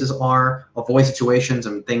places are, avoid situations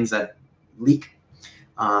and things that leak.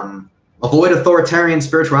 Avoid authoritarian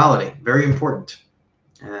spirituality, very important.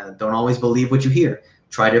 Don't always believe what you hear.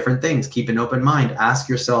 Try different things. Keep an open mind. Ask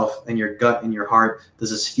yourself in your gut, in your heart, does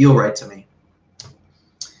this feel right to me?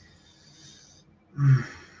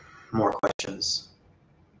 More questions.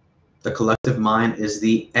 The collective mind is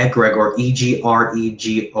the egregor, E-G-R-E-G-O-R-E.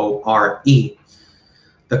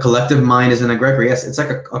 The collective mind is an egregor. Yes, it's like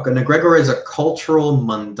an egregor is a cultural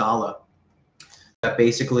mandala that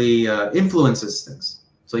basically influences things.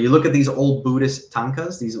 So you look at these old Buddhist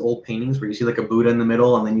tankas, these old paintings where you see like a Buddha in the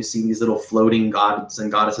middle and then you see these little floating gods and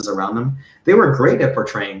goddesses around them. They were great at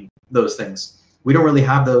portraying those things. We don't really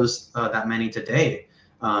have those that many today.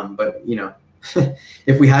 But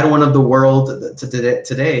if we had one of the world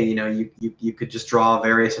today, you could just draw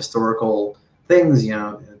various historical things,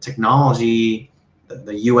 technology,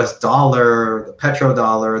 the US dollar, the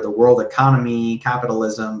petrodollar, the world economy,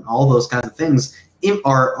 capitalism, all those kinds of things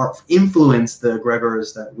are influence the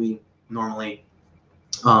egregors that we normally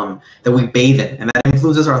that we bathe in, and that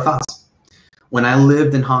influences our thoughts. When I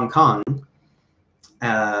lived in Hong Kong,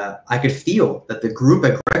 I could feel that the group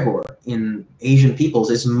egregor in Asian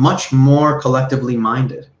peoples is much more collectively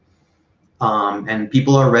minded, and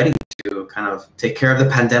people are ready to kind of take care of the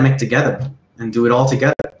pandemic together and do it all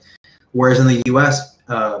together. Whereas in the U.S.,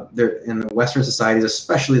 in the Western societies,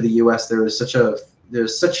 especially the U.S., there's such an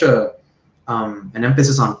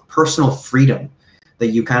emphasis on personal freedom that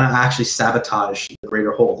you kind of actually sabotage the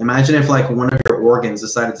greater whole. Imagine if like one of your organs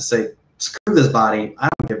decided to say, screw this body, I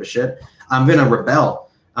don't give a shit, I'm gonna rebel,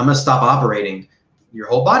 I'm gonna stop operating. Your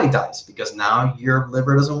whole body dies because now your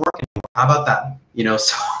liver doesn't work anymore. How about that?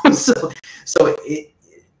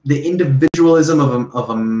 The individualism of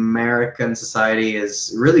American society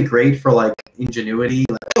is really great for like ingenuity,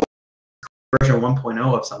 like version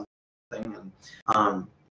 1.0 of something, and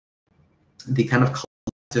the kind of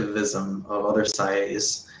collectivism of other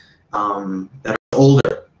societies that are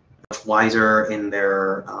older, much wiser in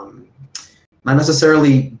their, not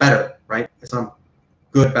necessarily better, right? It's not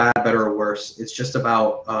good, bad, better, or worse. It's just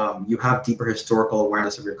about you have deeper historical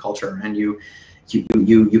awareness of your culture, and you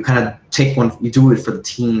kind of take one, you do it for the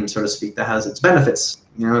team, so to speak, that has its benefits.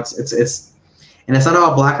 And it's not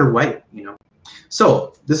all black or white,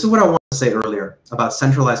 So this is what I wanted to say earlier about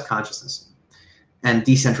centralized consciousness and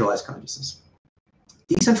decentralized consciousness.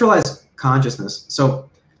 Decentralized consciousness. So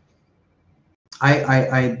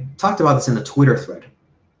I talked about this in the Twitter thread.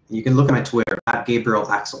 You can look at my Twitter at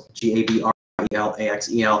Gabriel Axel, Gabriel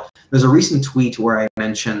L-E-L-A-X-E-L. There's a recent tweet where I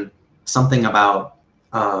mentioned something about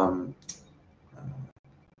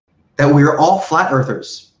that we're all flat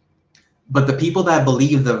earthers, but the people that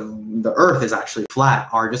believe the earth is actually flat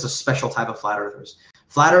are just a special type of flat earthers.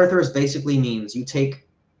 Flat earthers basically means you take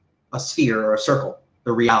a sphere or a circle,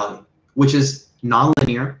 the reality, which is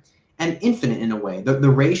nonlinear and infinite in a way. The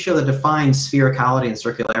ratio that defines sphericality and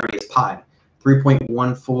circularity is pi,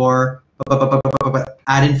 3.14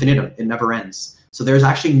 ad infinitum. It never ends. So there's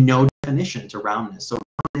actually no definition to roundness. So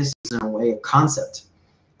roundness is in a way a concept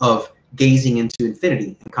of gazing into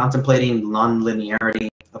infinity and contemplating non-linearity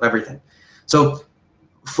of everything. So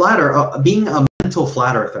being a mental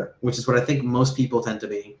flat earther, which is what I think most people tend to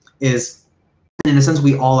be, is, in a sense,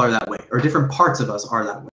 we all are that way, or different parts of us are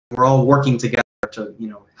that way. We're all working together to,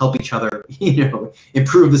 help each other,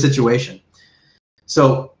 improve the situation.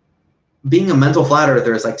 So being a mental flat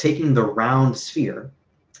earther is like taking the round sphere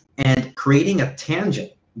and creating a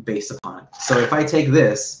tangent based upon it. So if I take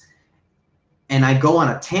this and I go on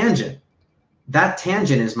a tangent, that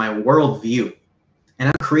tangent is my worldview. And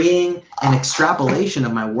I'm creating an extrapolation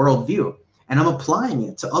of my worldview, and I'm applying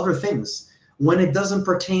it to other things when it doesn't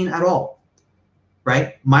pertain at all,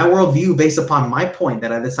 right? My worldview based upon my point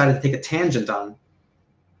that I decided to take a tangent on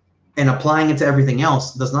and applying it to everything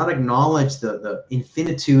else does not acknowledge the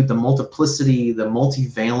infinitude, the multiplicity, the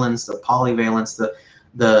multivalence, the polyvalence,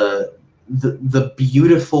 the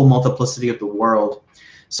beautiful multiplicity of the world.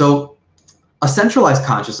 So a centralized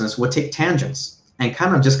consciousness would take tangents and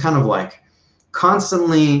kind of like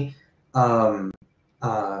constantly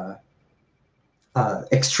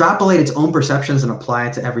extrapolate its own perceptions and apply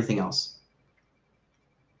it to everything else.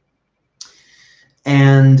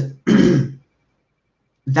 And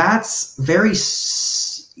that's very,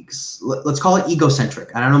 let's call it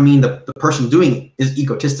egocentric. And I don't mean the person doing it is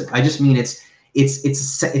egotistic. I just mean it's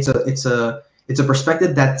a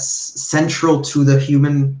perspective that's central to the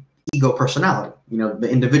human ego personality, the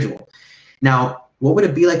individual. Now, what would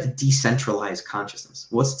it be like to decentralize consciousness?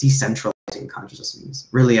 What's decentralizing consciousness means,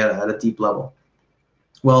 really at a deep level?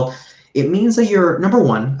 Well, it means that you're, number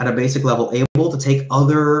one, at a basic level, able to take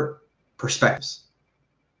other perspectives.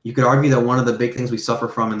 You could argue that one of the big things we suffer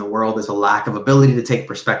from in the world is a lack of ability to take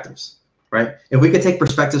perspectives, right? If we could take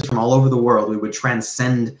perspectives from all over the world, we would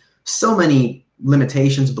transcend so many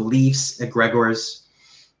limitations, beliefs, egregores,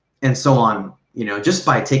 and so on, just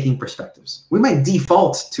by taking perspectives. We might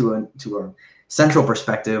default to a central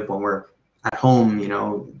perspective when we're at home,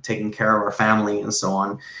 taking care of our family and so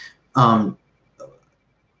on.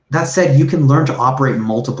 That said, you can learn to operate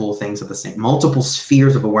multiple things multiple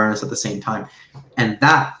spheres of awareness at the same time. And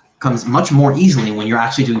that comes much more easily when you're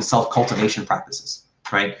actually doing self-cultivation practices,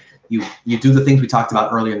 right? You do the things we talked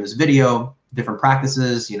about earlier in this video, different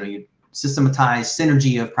practices, you systematize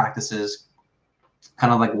synergy of practices,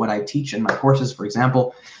 kind of like what I teach in my courses, for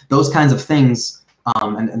example, those kinds of things.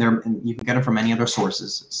 And you can get them from many other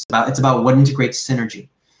sources. It's about what integrates synergy.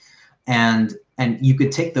 And you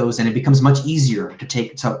could take those, and it becomes much easier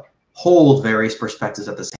to hold various perspectives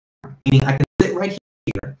at the same time. Meaning, I can sit right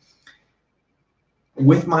here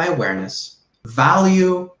with my awareness,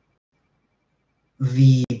 value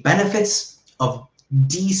the benefits of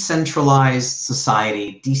decentralized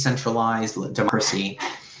society, decentralized democracy,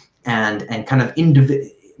 and kind of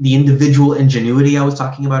the individual ingenuity I was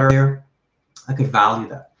talking about earlier. I could value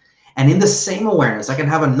that. And in the same awareness, I can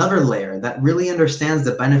have another layer that really understands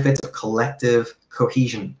the benefits of collective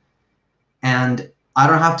cohesion. And I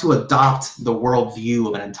don't have to adopt the worldview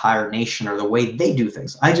of an entire nation or the way they do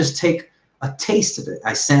things. I just take a taste of it.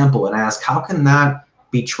 I sample and ask, how can that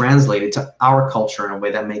be translated to our culture in a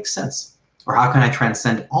way that makes sense? Or how can I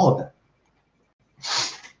transcend all of that?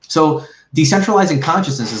 So decentralizing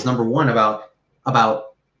consciousness is, number one, about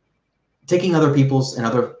taking other people's and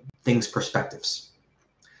other things' perspectives.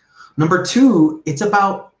 Number two, it's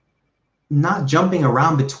about not jumping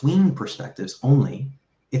around between perspectives only.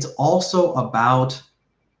 It's also about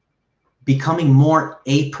becoming more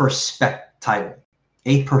aperspectival,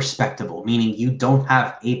 meaning you don't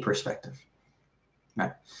have a perspective.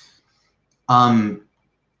 Right?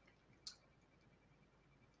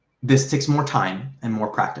 This takes more time and more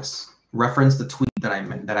practice. Reference the tweet that I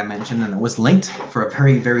mentioned, and it was linked for a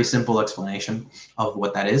very, very simple explanation of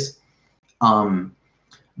what that is.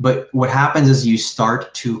 But what happens is you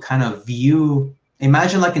start to kind of view,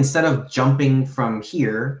 imagine like instead of jumping from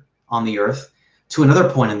here on the earth to another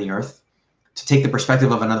point in the earth to take the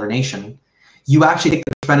perspective of another nation, you actually take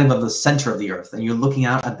the perspective of the center of the earth, and you're looking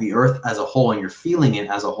out at the earth as a whole, and you're feeling it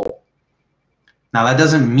as a whole. Now, that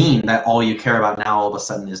doesn't mean that all you care about now all of a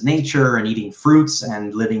sudden is nature and eating fruits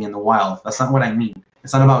and living in the wild. That's not what I mean.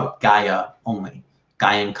 It's not about Gaia only,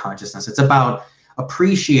 Gaian consciousness. It's about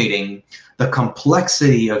appreciating the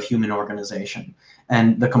complexity of human organization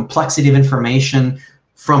and the complexity of information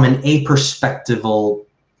from an a-perspectival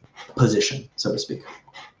position, so to speak,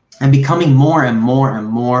 and becoming more and more and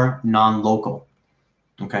more non-local.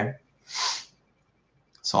 Okay,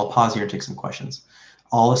 so I'll pause here and take some questions.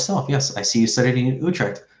 All is self. Yes, I see you studied in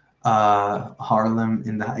Utrecht. Haarlem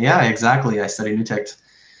in the, yeah, exactly. I studied in Utrecht.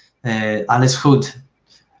 Alles goed.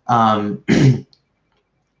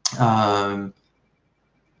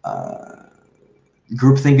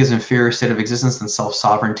 Groupthink is an inferior state of existence than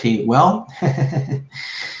self-sovereignty. Well,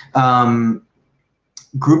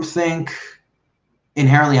 groupthink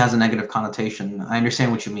inherently has a negative connotation. I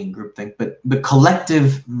understand what you mean, groupthink, but the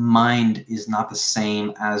collective mind is not the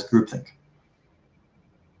same as groupthink.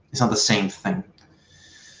 It's not the same thing.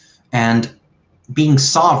 And being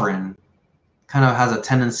sovereign kind of has a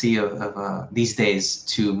tendency of these days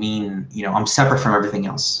to mean, you know, I'm separate from everything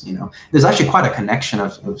else. You know, there's actually quite a connection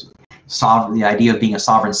of the idea of being a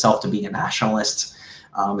sovereign self to being a nationalist.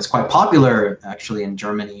 It's quite popular actually in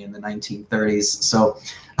Germany in the 1930s. So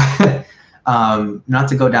not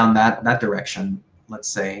to go down that direction, let's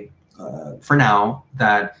say for now,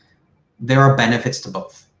 that there are benefits to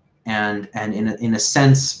both, and in a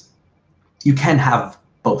sense, you can have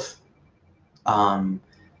both.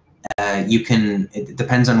 You can, it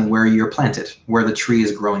depends on where you're planted, where the tree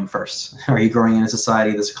is growing first. Are you growing in a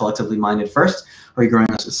society that's collectively minded first, or are you growing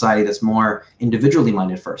in a society that's more individually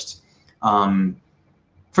minded first? For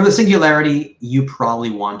the singularity, you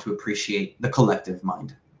probably want to appreciate the collective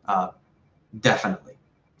mind. Definitely.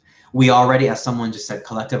 We already, as someone just said,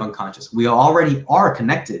 collective unconscious. We already are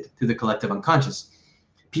connected to the collective unconscious.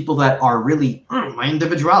 People that are really, my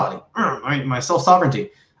individuality, my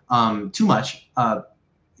self-sovereignty, too much,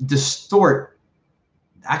 distort,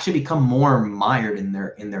 actually become more mired in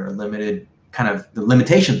their limited kind of the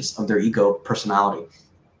limitations of their ego personality,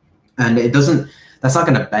 and that's not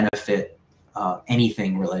going to benefit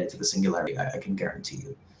anything related to the singularity. I can guarantee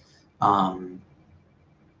you.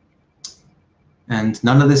 And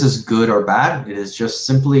none of this is good or bad. It is just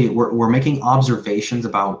simply we're making observations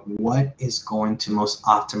about what is going to most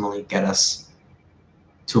optimally get us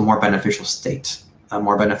to a more beneficial state, a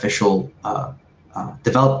more beneficial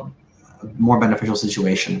develop a more beneficial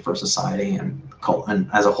situation for society and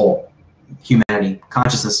as a whole, humanity,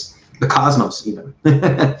 consciousness, the cosmos even.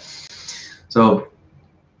 So,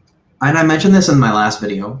 and I mentioned this in my last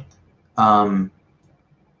video,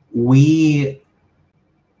 we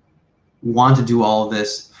want to do all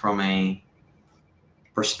this from a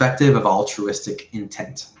perspective of altruistic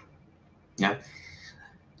intent. Yeah,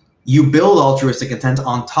 you build altruistic intent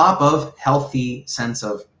on top of healthy sense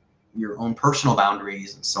of your own personal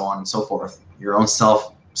boundaries and so on and so forth, your own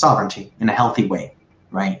self-sovereignty in a healthy way,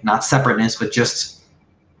 right? Not separateness, but just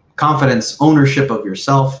confidence, ownership of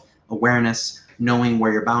yourself, awareness, knowing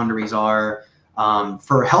where your boundaries are,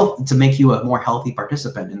 for health, to make you a more healthy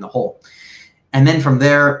participant in the whole. And then from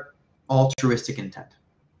there, altruistic intent,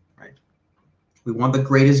 right? We want the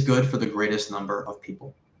greatest good for the greatest number of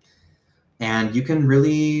people. And you can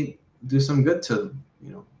really do some good to,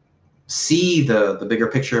 you know, see the bigger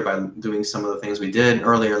picture by doing some of the things we did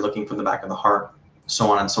earlier, looking from the back of the heart,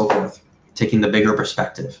 so on and so forth, taking the bigger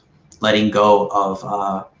perspective, letting go of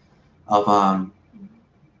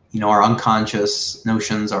you know, our unconscious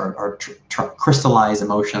notions, our crystallized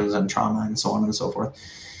emotions and trauma and so on and so forth.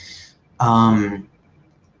 The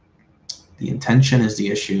intention is the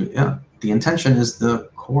issue. Yeah, the intention is the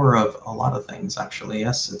core of a lot of things, actually.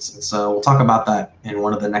 Yes, it's we'll talk about that in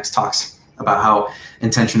one of the next talks, about how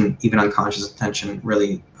intention, even unconscious intention,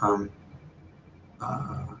 really, in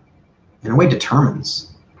a way,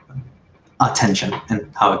 determines attention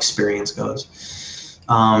and how experience goes.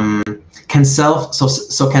 Can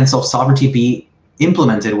self-sovereignty be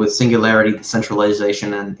implemented with singularity,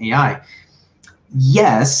 decentralization, and AI?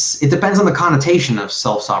 Yes, it depends on the connotation of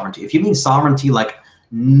self-sovereignty. If you mean sovereignty like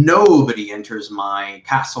nobody enters my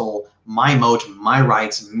castle, my moat, my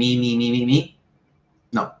rights, me,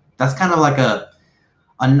 no, that's kind of like a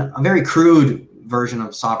very crude version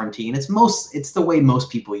of sovereignty, and it's the way most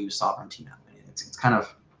people use sovereignty now. It's kind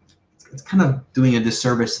of doing a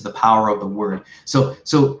disservice to the power of the word. So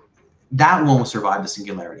that won't survive the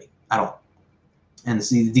singularity at all, and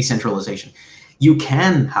the decentralization. You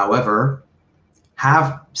can, however,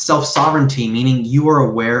 have self-sovereignty, meaning you are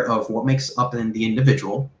aware of what makes up in the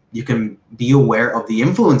individual. You can be aware of the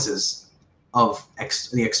influences of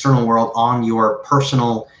the external world on your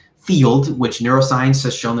personal field, which neuroscience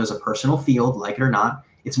has shown there's a personal field, like it or not.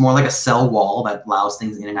 It's more like a cell wall that allows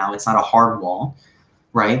things in and out. It's not a hard wall.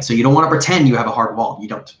 right? So you don't want to pretend you have a hard wall. You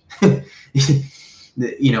don't.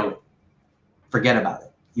 You know, forget about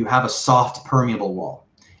it. You have a soft, permeable wall,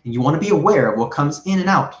 and you want to be aware of what comes in and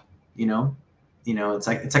out. You know, it's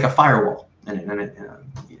like a firewall and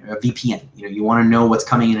a VPN. You know, you want to know what's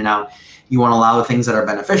coming in and out. You want to allow the things that are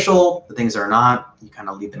beneficial, the things that are not, you kind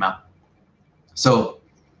of leave them out. So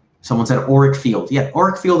someone said auric field. Yeah,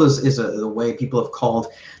 auric field is the way people have called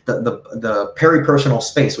the peripersonal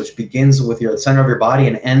space, which begins with the center of your body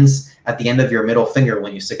and ends at the end of your middle finger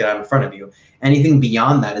when you stick it out in front of you. Anything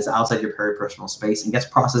beyond that is outside your peripersonal space and gets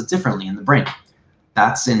processed differently in the brain.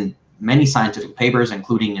 That's in many scientific papers,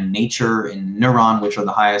 including in Nature, in Neuron, which are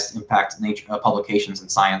the highest impact nature publications in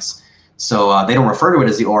science. So they don't refer to it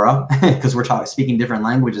as the aura because we're speaking different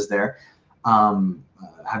languages there.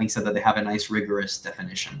 Having said that, they have a nice rigorous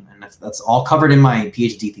definition, and that's all covered in my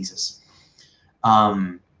PhD thesis.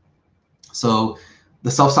 So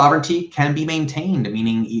the self-sovereignty can be maintained,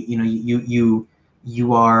 meaning you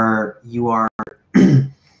are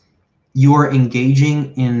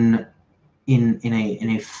engaging in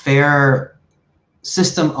a fair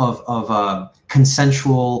system of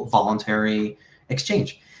consensual, voluntary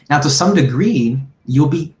exchange. Now, to some degree, you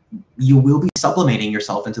will be sublimating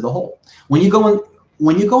yourself into the whole. When you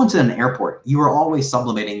go into an airport, you are always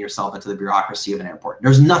sublimating yourself into the bureaucracy of an airport.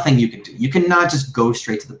 There's nothing you can do. You cannot just go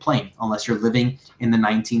straight to the plane unless you're living in the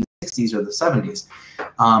 1960s or the 70s.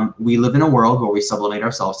 We live in a world where we sublimate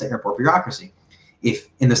ourselves to airport bureaucracy. If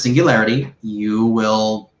in the singularity, you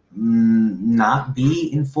will not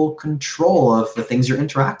be in full control of the things you're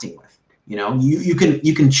interacting with. You know, you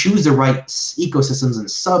can choose the right ecosystems and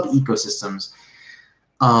sub-ecosystems,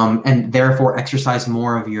 and therefore exercise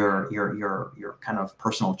more of your kind of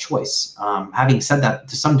personal choice. Having said that,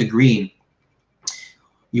 to some degree,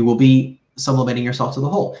 you will be sublimating yourself to the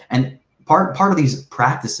whole. And part of these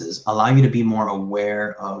practices allow you to be more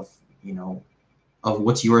aware of, of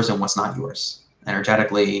what's yours and what's not yours,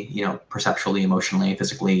 energetically, perceptually, emotionally,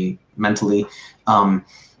 physically, mentally,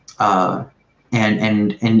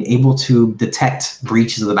 and able to detect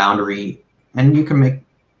breaches of the boundary, and you can make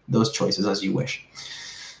those choices as you wish.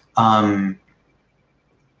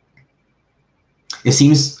 It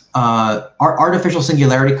seems artificial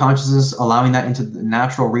singularity consciousness, allowing that into the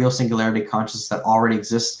natural, real singularity consciousness that already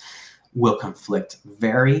exists, will conflict.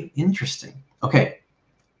 Very interesting. Okay.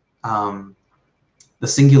 The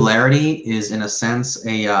singularity is, in a sense,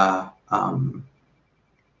 the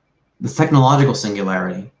technological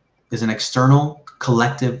singularity is an external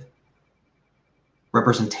collective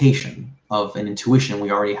representation of an intuition we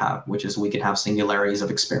already have, which is we can have singularities of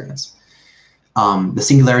experience. The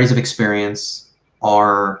singularities of experience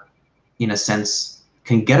are, in a sense,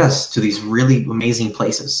 can get us to these really amazing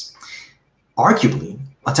places. Arguably,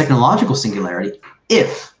 a technological singularity,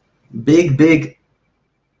 if big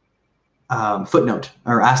footnote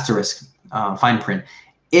or asterisk, fine print,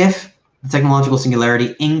 if the technological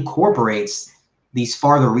singularity incorporates these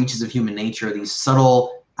farther reaches of human nature, these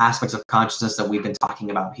subtle aspects of consciousness that we've been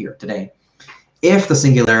talking about here today, if the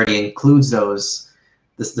singularity includes those,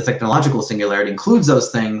 the technological singularity includes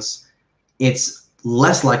those things, it's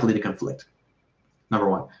less likely to conflict, number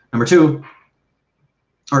one. Number two,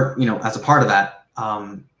 or as a part of that,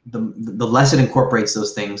 the less it incorporates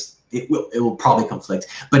those things, it will probably conflict.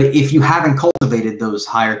 But if you haven't cultivated those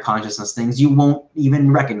higher consciousness things, you won't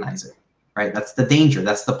even recognize it, right? That's the danger.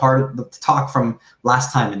 That's the part of the talk from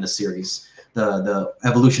last time in the series, the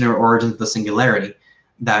evolutionary origins of the singularity,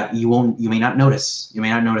 that you may not notice. You may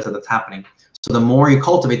not notice that that's happening. So the more you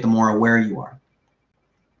cultivate, the more aware you are.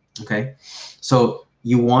 Okay, so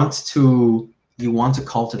you want to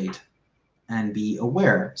cultivate and be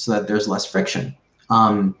aware so that there's less friction.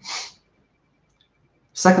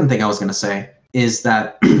 Second thing I was going to say is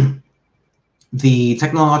that the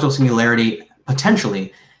technological singularity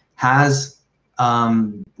potentially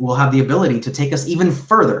will have the ability to take us even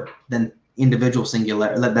further than individual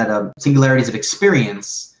singularities of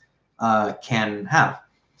experience can have.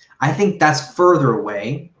 I think that's further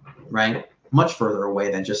away, right? Much further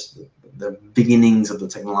away than just the beginnings of the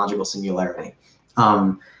technological singularity.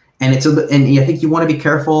 And I think you want to be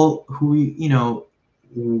careful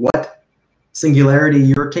what singularity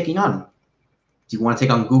you're taking on. Do you want to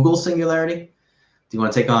take on Google's singularity? Do you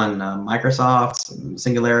want to take on Microsoft's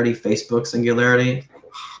singularity, Facebook singularity?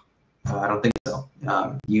 I don't think so.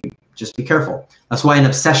 You just be careful. That's why an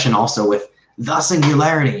obsession also with the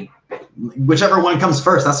singularity, whichever one comes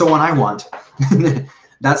first, that's the one I want.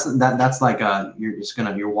 that's like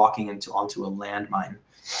you're walking onto a landmine.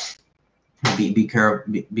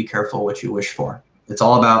 Be careful what you wish for. It's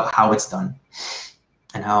all about how it's done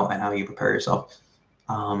and how you prepare yourself.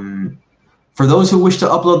 For those who wish to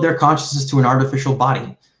upload their consciousness to an artificial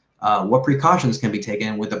body, what precautions can be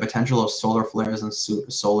taken with the potential of solar flares and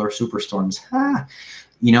solar superstorms?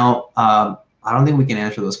 You know, I don't think we can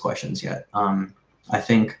answer those questions yet. I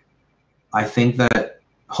think that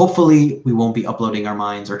hopefully we won't be uploading our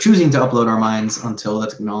minds or choosing to upload our minds until the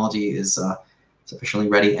technology is sufficiently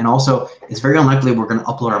ready. And also, it's very unlikely we're going to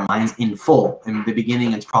upload our minds in full. In the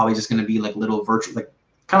beginning, it's probably just going to be like little virtual, like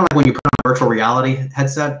kind of like when you put on a virtual reality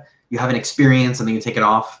headset, you have an experience and then you take it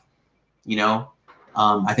off, you know?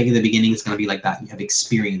 I think in the beginning, it's going to be like that. You have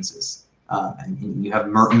experiences and you have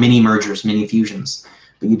mini mergers, mini fusions,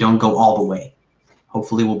 but you don't go all the way.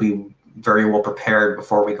 Hopefully we'll be very well prepared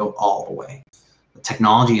before we go all the way. The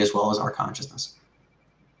technology as well as our consciousness.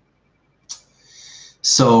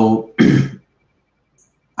 So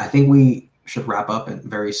I think we should wrap up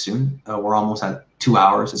very soon. We're almost at 2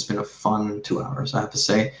 hours. It's been a fun 2 hours, I have to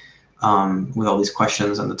say, with all these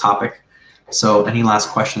questions and the topic. So any last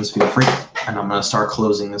questions, feel free. And I'm going to start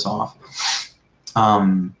closing this off.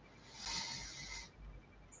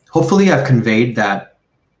 Hopefully I've conveyed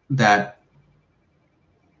that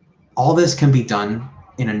all this can be done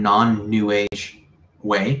in a non-New Age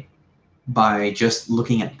way by just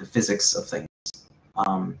looking at the physics of things.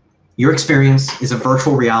 Your experience is a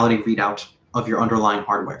virtual reality readout of your underlying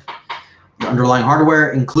hardware. Your underlying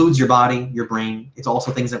hardware includes your body, your brain. It's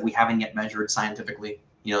also things that we haven't yet measured scientifically.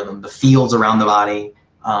 You know, the fields around the body.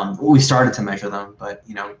 We started to measure them, but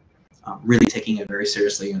you know, really taking it very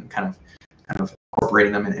seriously and kind of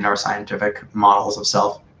incorporating them in our scientific models of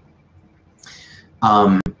self.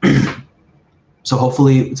 So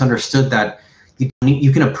hopefully it's understood that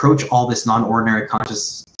you can approach all this non-ordinary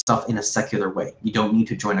conscious stuff in a secular way. You don't need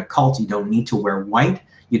to join a cult. You don't need to wear white.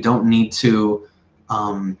 You don't need to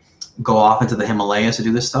go off into the Himalayas to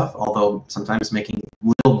do this stuff. Although sometimes making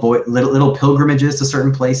little pilgrimages to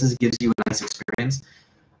certain places gives you a nice experience.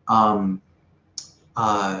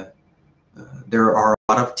 There are a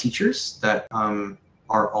lot of teachers that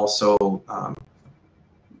are also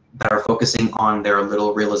that are focusing on their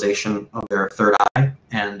little realization of their third eye,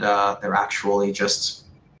 and they're actually just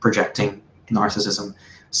projecting narcissism.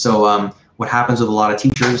 So what happens with a lot of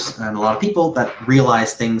teachers and a lot of people that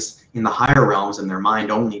realize things in the higher realms in their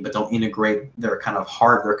mind only, but don't integrate their kind of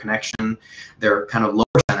heart, their connection, their kind of lower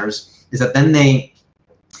centers, is that then them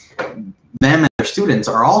and their students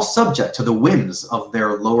are all subject to the whims of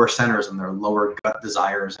their lower centers and their lower gut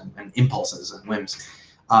desires and impulses and whims.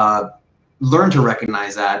 Learn to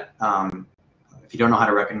recognize that. If you don't know how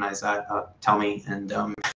to recognize that, tell me, and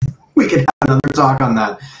we can have another talk on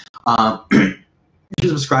that. You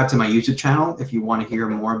should subscribe to my YouTube channel if you want to hear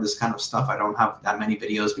more of this kind of stuff. I don't have that many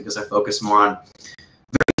videos because I focus more on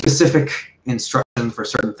very specific instruction for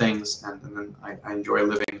certain things, and then I enjoy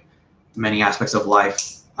living many aspects of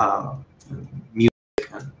life, music,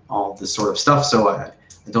 and all this sort of stuff. So I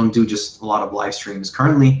don't do just a lot of live streams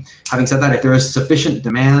currently. Having said that, if there is sufficient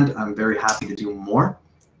demand, I'm very happy to do more,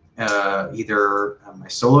 either on my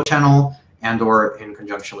solo channel and or in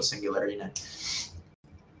conjunction with Singularity Net.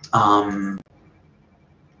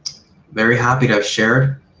 Very happy to have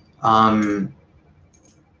shared. How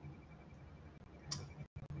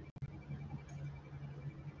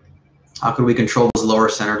could we control those lower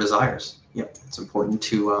center desires? Yep, it's important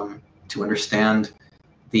to understand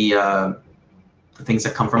the things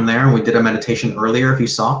that come from there. And we did a meditation earlier, if you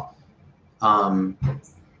saw, that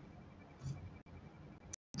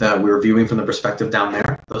we were viewing from the perspective down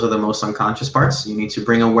there. Those are the most unconscious parts. You need to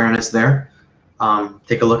bring awareness there.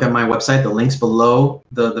 Take a look at my website. The links below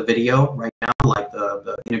the video right now, like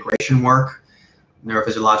the integration work,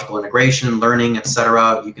 neurophysiological integration, learning,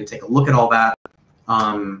 etc. You can take a look at all that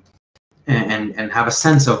and have a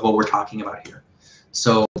sense of what we're talking about here.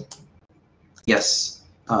 So, yes,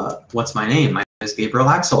 what's my name? My name is Gabriel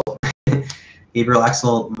Axel. Gabriel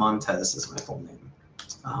Axel Montez is my full name.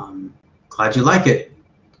 Glad you like it.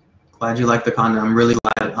 Glad you like the content. I'm really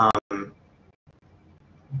glad.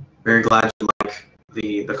 Very glad you like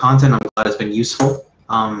the content. I'm glad it's been useful.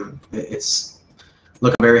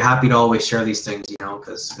 Look, I'm very happy to always share these things, you know,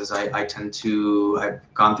 because I tend to, I've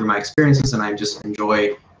gone through my experiences and I just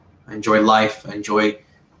enjoy life, I enjoy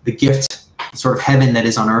the gift, sort of heaven that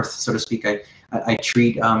is on earth, so to speak. I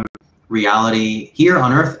treat reality here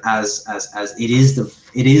on earth as it is the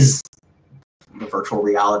virtual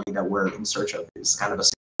reality that we're in search of. It's kind of a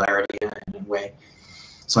singularity in a way.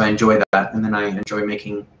 So I enjoy that, and then I enjoy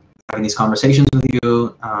having these conversations with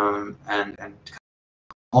you, and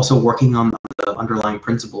also working on the underlying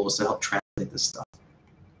principles to help translate this stuff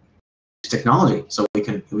to technology, so we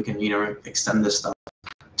can you know, extend this stuff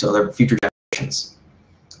to other future generations.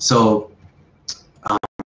 So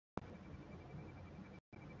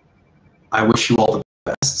I wish you all the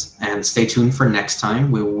best, and stay tuned for next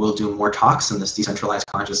time. We will do more talks in this Decentralized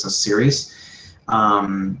Consciousness series.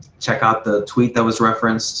 Check out the tweet that was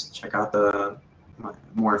referenced. Check out the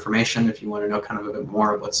more information if you want to know kind of a bit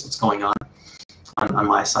more of what's going on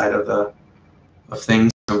my side of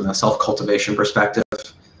things from the self-cultivation perspective.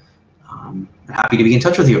 I'm happy to be in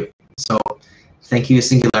touch with you. So thank you,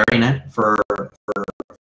 Singularity Net, for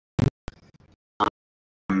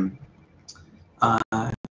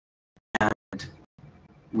and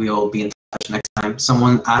we'll be in touch next time.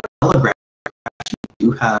 Someone at Telegram, actually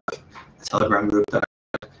do have a Telegram group that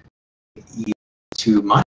I use too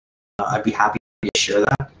much. I'd be happy to share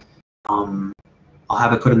that. I'll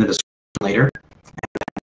have it put in the description later, and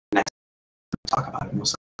next time we'll talk about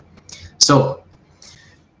it. So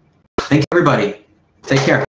thank you, everybody. Take care.